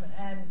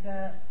 and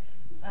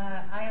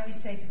I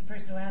always say to the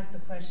person who asked the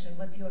question,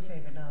 "What's your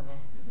favourite novel?"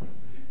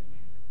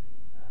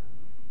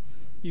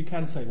 You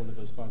can say one of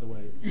us, by the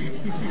way.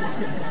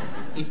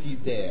 If you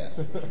dare.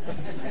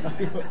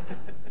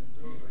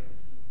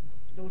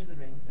 Lord of the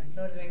Rings.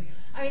 Lord of the Rings.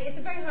 I mean, it's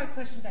a very hard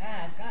question to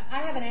ask. I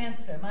have an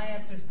answer. My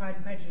answer is Pride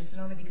and Prejudice,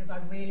 and only because I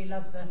really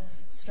love the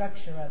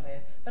structure of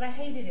it. But I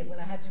hated it when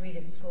I had to read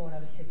it in school when I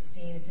was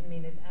 16. It didn't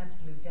mean an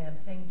absolute damn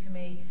thing to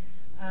me.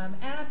 And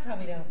I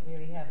probably don't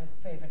really have a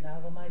favorite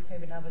novel. My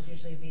favorite novel is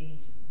usually the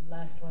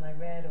last one I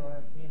read,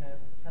 or,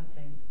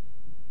 something.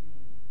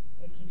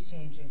 It keeps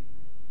changing.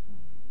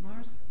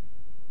 Morris?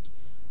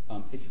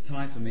 It's a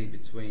tie for me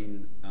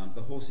between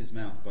The Horse's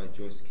Mouth by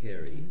Joyce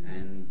Carey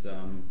and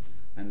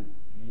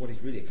what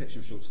is really a collection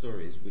of short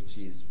stories, which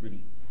is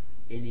really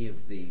any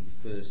of the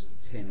first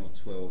 10 or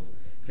 12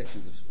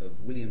 collections of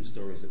William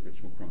stories that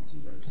Richard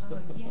Crompton wrote. Oh,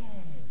 yes.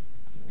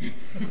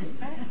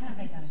 That's how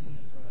they got it.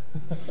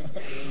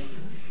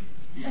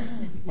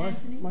 My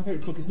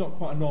favourite book is not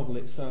quite a novel,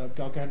 it's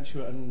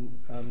Gargantua and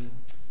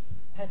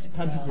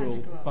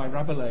Pantagruel by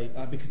Rabelais,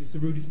 because it's the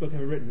rudest book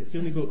ever written. It's the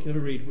only book you'll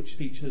ever read which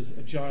features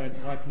a giant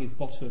wiping his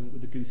bottom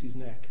with a goose's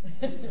neck.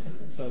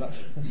 So that's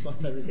my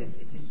favourite book.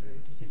 It is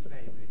rude. It is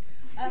very rude.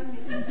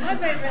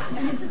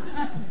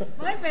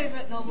 My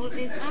favourite novel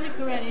is Anna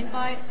Karenina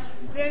by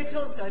Leo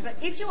Tolstoy. But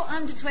if you're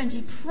under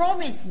 20,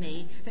 promise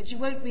me that you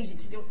won't read it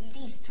till you're at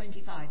least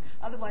 25.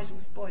 Otherwise, you'll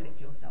spoil it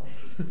for yourself.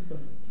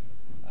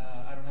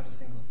 I don't have a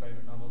single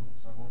favourite novel,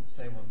 so I won't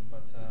say one.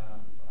 But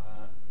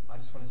I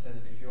just want to say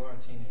that if you are a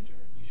teenager,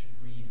 you should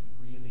read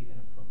really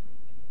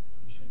inappropriate things.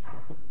 You should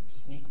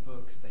sneak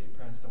books that your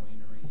parents don't want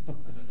you to read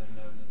under their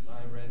noses.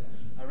 I read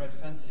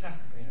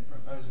fantastically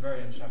inappropriate. I was a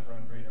very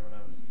unchaperoned reader when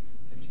I was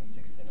 15,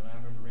 16, and I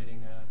remember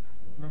reading a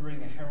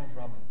Harold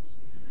Robbins.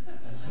 I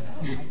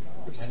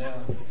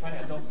know,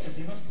 finding adults do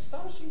the most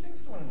astonishing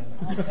things to one another.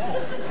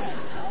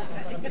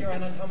 On a pure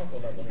anatomical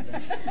level.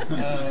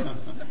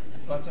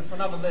 But for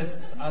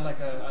novelists, I like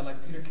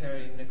Peter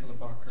Carey, Nicola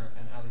Barker,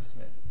 and Ali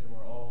Smith. They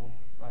were all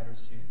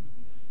writers who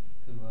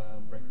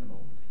break the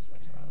mold, because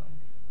that's what I like.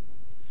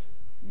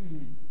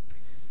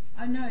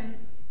 I know,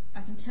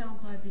 I can tell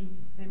by the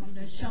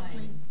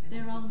shuffling,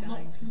 there are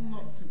lots and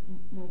lots of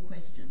more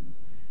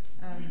questions.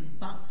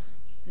 But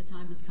the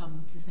time has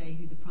come to say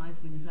who the prize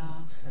winners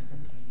are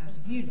out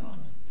of you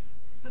lot.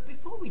 But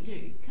before we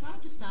do, can I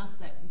just ask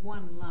that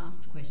one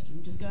last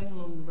question, just going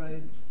along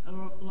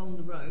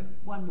the row,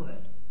 one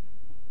word.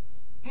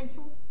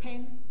 Pencil,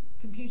 pen,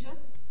 computer?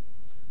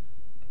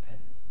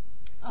 Depends.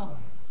 Oh.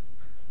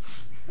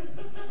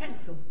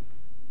 Pencil.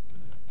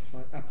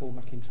 My Apple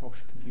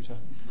Macintosh computer.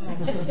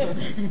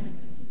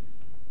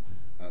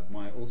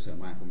 My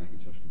Apple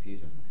Macintosh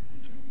computer.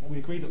 We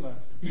agreed at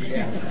last.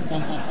 Yeah.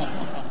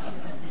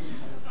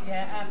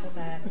 Yeah, Apple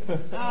man. Oh,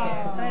 but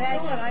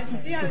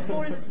I was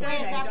born in the Stone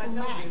Age, I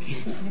told you.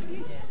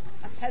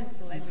 A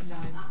pencil every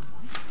time.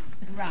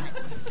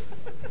 Right.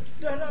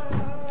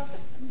 Ta-da!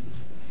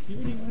 You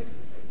really like...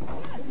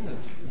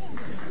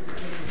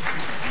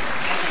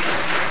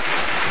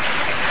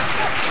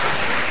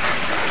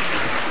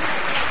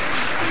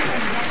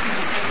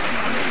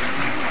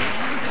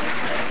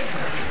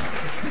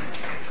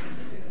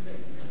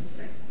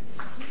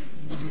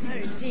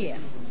 Oh dear.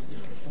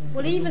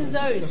 Well, even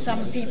though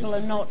some people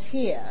are not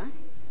here,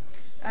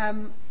 I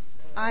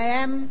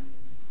am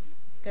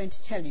going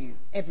to tell you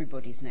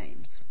everybody's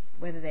names,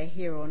 whether they're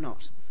here or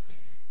not.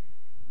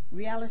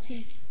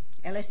 ReaLITy,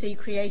 LSE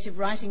Creative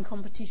Writing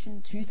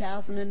Competition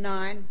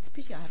 2009. It's a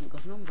pity I haven't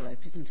got an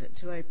envelope, isn't it,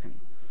 to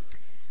open.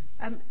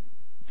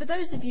 For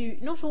those of you,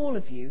 not all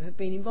of you have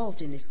been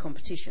involved in this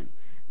competition,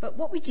 but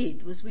what we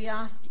did was we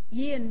asked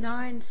Year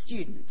 9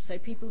 students, so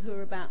people who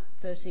are about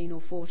 13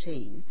 or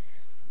 14,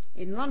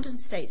 in London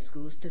state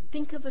schools to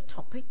think of a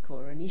topic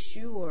or an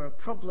issue or a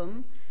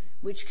problem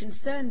which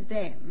concerned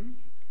them,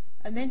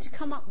 and then to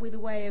come up with a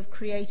way of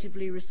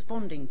creatively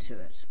responding to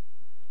it.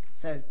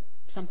 So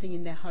something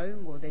in their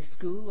home or their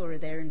school or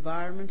their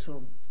environment,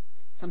 or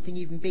something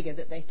even bigger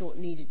that they thought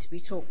needed to be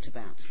talked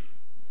about.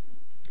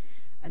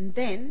 And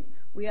then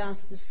we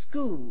asked the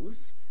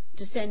schools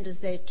to send us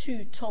their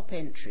 2 top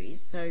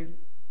entries, so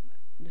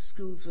the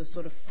schools were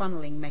sort of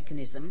funneling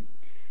mechanism.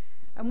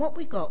 And what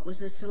we got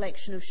was a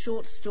selection of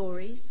short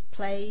stories,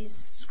 plays,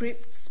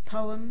 scripts,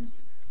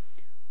 poems,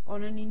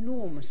 on an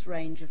enormous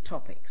range of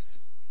topics.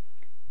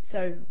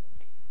 So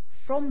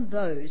from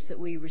those that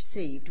we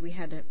received, we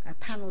had a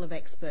panel of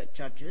expert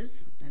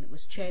judges, and it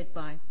was chaired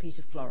by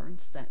Peter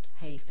Florence, that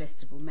Hay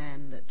Festival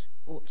man that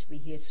ought to be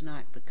here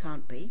tonight but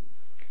can't be.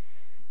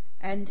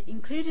 And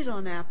included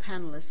on our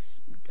panellists,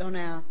 on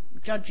our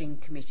judging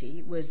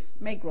committee, was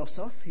Meg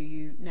Rosoff, who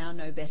you now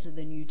know better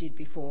than you did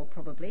before,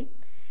 probably,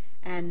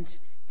 and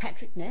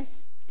Patrick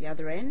Ness, the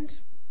other end,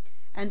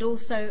 and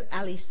also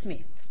Ali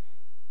Smith,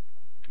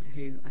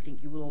 who I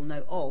think you will all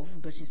know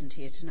of, but isn't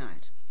here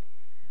tonight.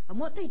 And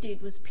what they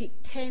did was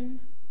pick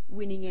 10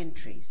 winning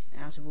entries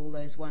out of all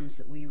those ones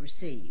that we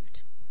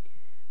received.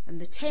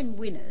 And the 10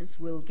 winners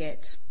will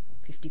get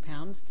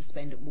 £50 to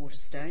spend at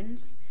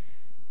Waterstones,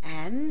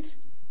 and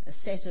a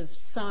set of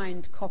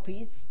signed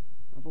copies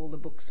of all the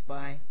books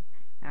by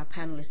our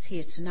panellists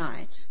here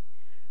tonight,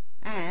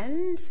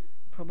 and,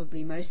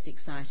 probably most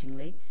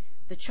excitingly,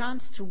 the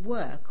chance to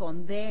work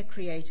on their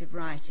creative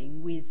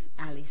writing with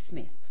Ali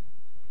Smith.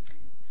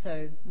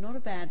 So not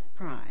a bad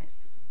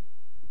prize,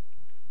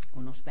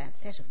 or not a bad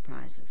set of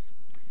prizes.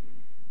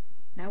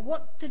 Now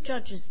what the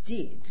judges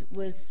did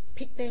was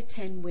pick their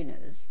 10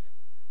 winners,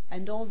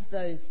 and of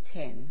those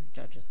 10,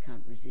 judges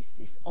can't resist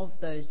this, of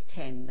those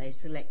 10 they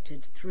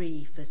selected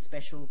 3 for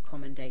special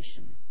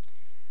commendation.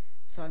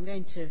 So I'm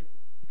going to,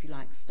 if you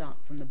like, start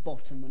from the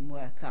bottom and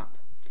work up.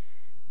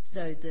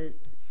 So the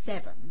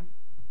 7,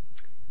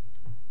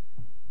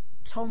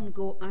 Tom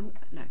Gordon,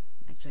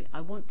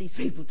 I want these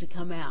people to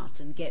come out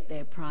and get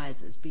their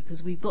prizes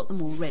because we've got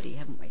them already,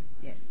 haven't we?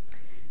 Yeah.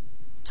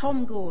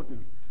 Tom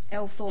Gordon,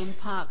 Elthorne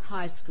Park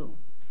High School.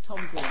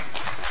 Tom Gordon.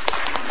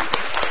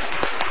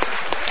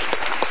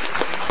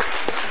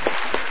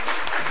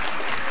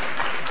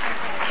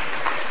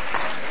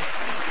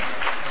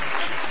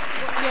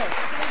 Yes.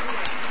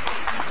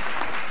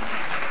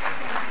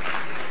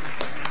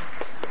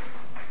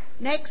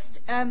 Next,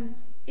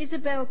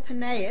 Isabel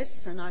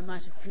Penaeus, and I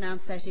might have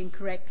pronounced that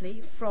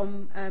incorrectly,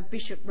 from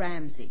Bishop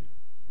Ramsey.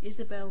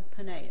 Isabel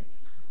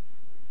Penaeus.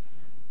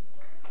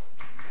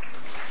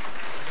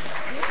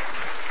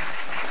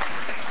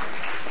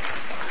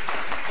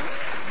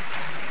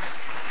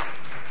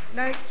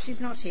 No,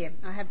 she's not here.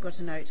 I have got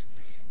a note.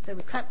 So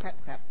we clap,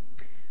 clap, clap.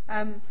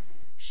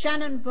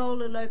 Shannon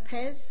Bowler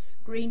Lopez,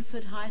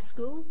 Greenford High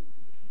School.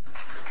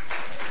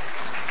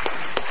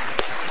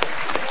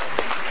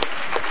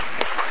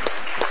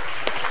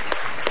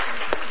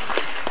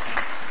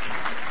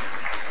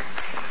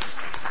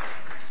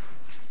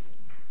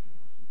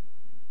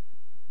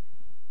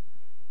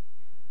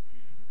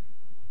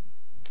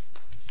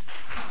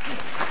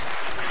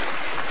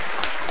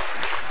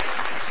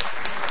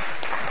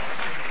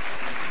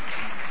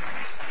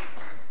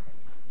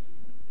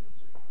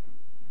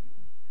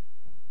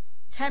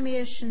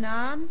 Tamir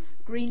Shanaan,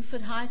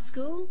 Greenford High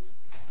School.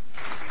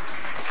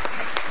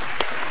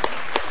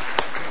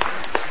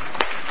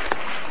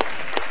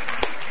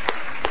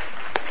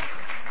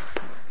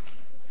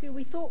 Who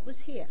we thought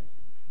was here,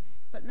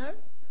 but no?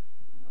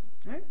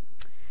 No.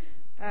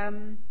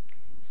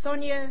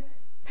 Sonia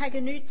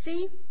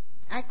Paganuzzi,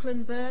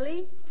 Ackland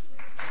Burley.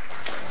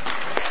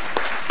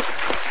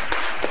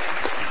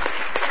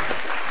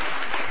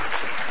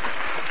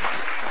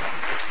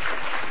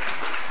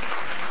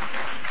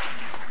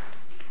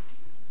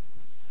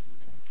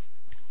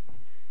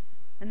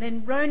 And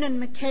then Ronan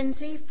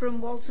Mackenzie from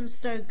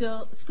Walthamstow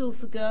School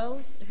for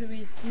Girls, who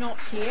is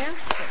not here.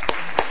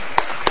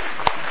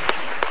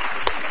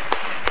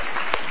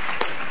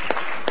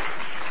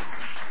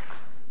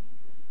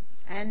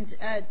 And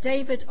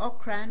David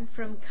Okran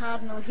from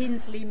Cardinal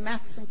Hinsley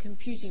Maths and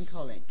Computing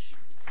College.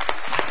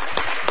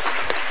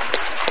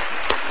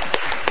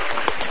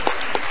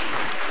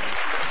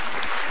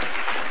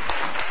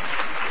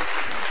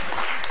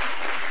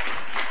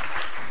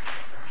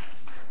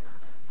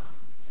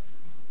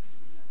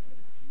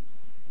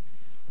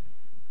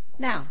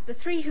 Now, the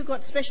 3 who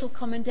got special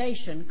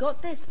commendation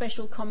got their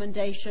special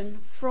commendation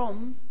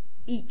from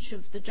each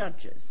of the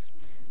judges.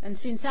 And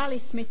since Ali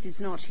Smith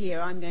is not here,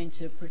 I'm going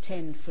to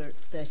pretend for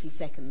 30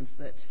 seconds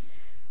that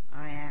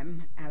I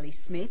am Ali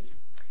Smith.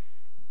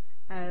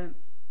 And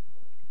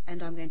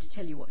I'm going to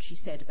tell you what she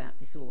said about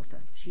this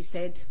author. She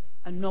said,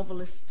 a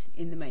novelist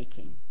in the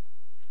making.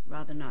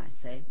 Rather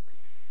nice, eh?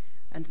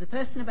 And the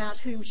person about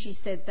whom she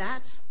said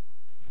that,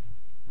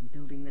 I'm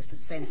building the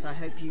suspense, I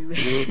hope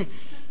you...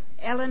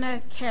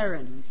 Eleanor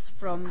Kerins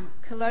from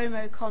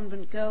Colomo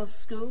Convent Girls'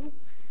 School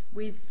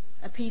with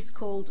a piece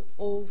called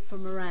All for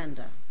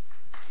Miranda.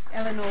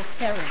 Eleanor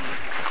Kerins.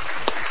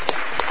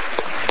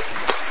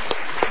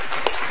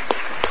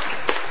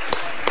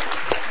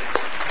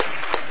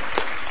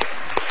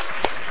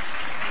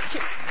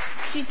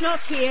 She's not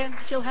here.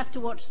 She'll have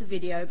to watch the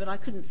video, but I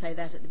couldn't say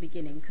that at the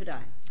beginning, could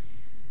I?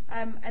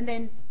 And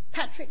then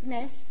Patrick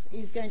Ness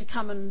is going to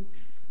come and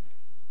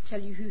tell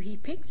you who he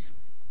picked.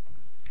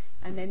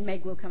 And then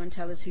Meg will come and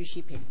tell us who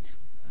she picked.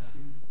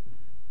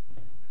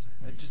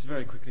 Just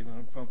very quickly, we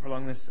won't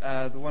prolong this.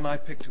 The one I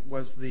picked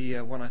was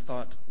the one I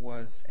thought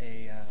was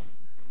a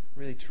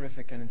really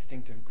terrific and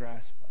instinctive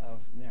grasp of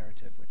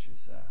narrative, which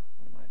is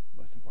one of my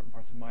most important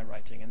parts of my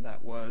writing, and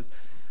that was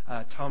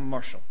Tom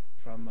Marshall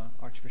from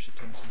Archbishop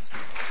Tennyson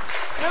School.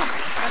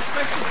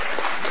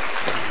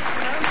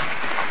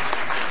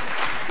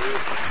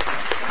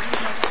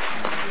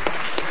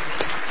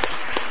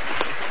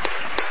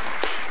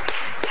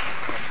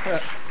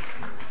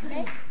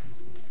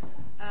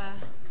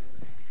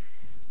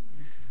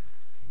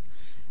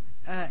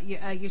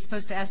 You're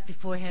supposed to ask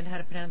beforehand how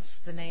to pronounce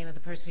the name of the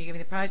person you're giving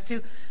the prize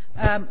to.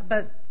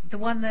 But the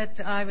one that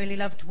I really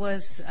loved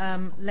was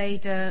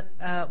Laird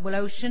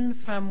Willoshan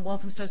from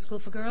Walthamstow School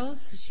for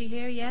Girls. Is she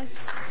here? Yes?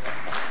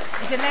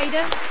 Is it Laird?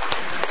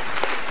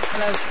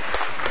 Hello.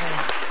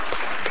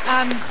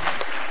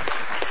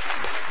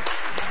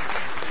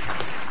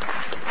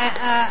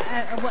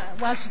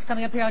 While she's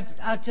coming up here,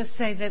 I'll just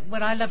say that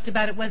what I loved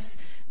about it was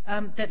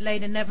that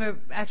Laird never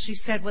actually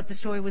said what the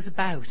story was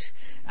about,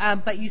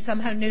 but you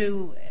somehow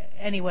knew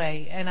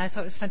anyway, and I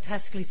thought it was a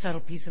fantastically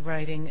subtle piece of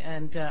writing,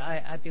 and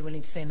I'd be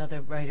willing to say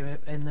another writer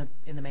in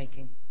the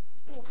making.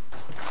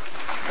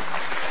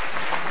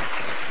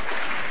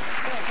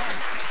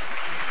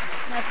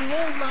 Now, if you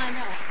all line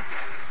up,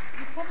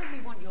 you probably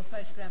want your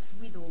photographs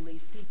with all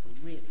these people,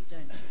 really,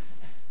 don't you?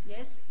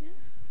 Yes?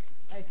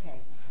 Yeah. Okay.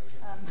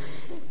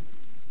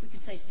 We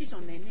could say sit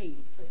on their knees,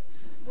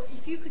 but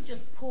if you could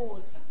just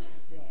pause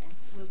there,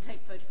 we'll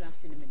take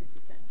photographs in a minute,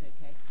 if that's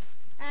okay.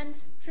 And,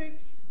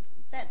 troops,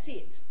 that's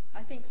it.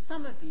 I think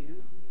some of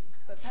you,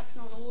 but perhaps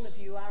not all of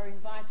you, are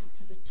invited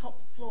to the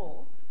top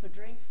floor for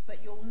drinks,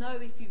 but you'll know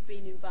if you've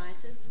been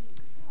invited.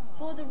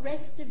 For the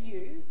rest of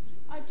you,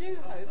 I do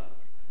hope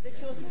that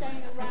you're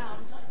staying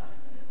around.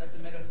 That's a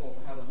metaphor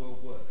for how the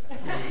world works.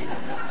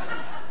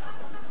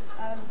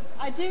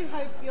 I do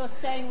hope you're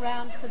staying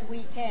around for the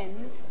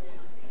weekend.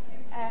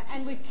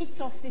 And we've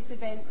kicked off this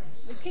event.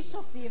 We've kicked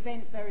off the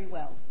event very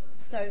well.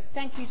 So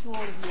thank you to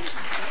all of you.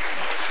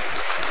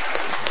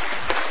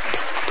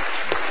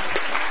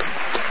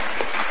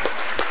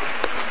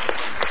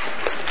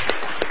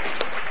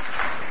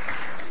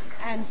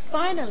 And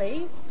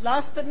finally,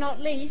 last but not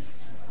least,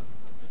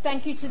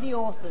 thank you to the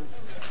authors.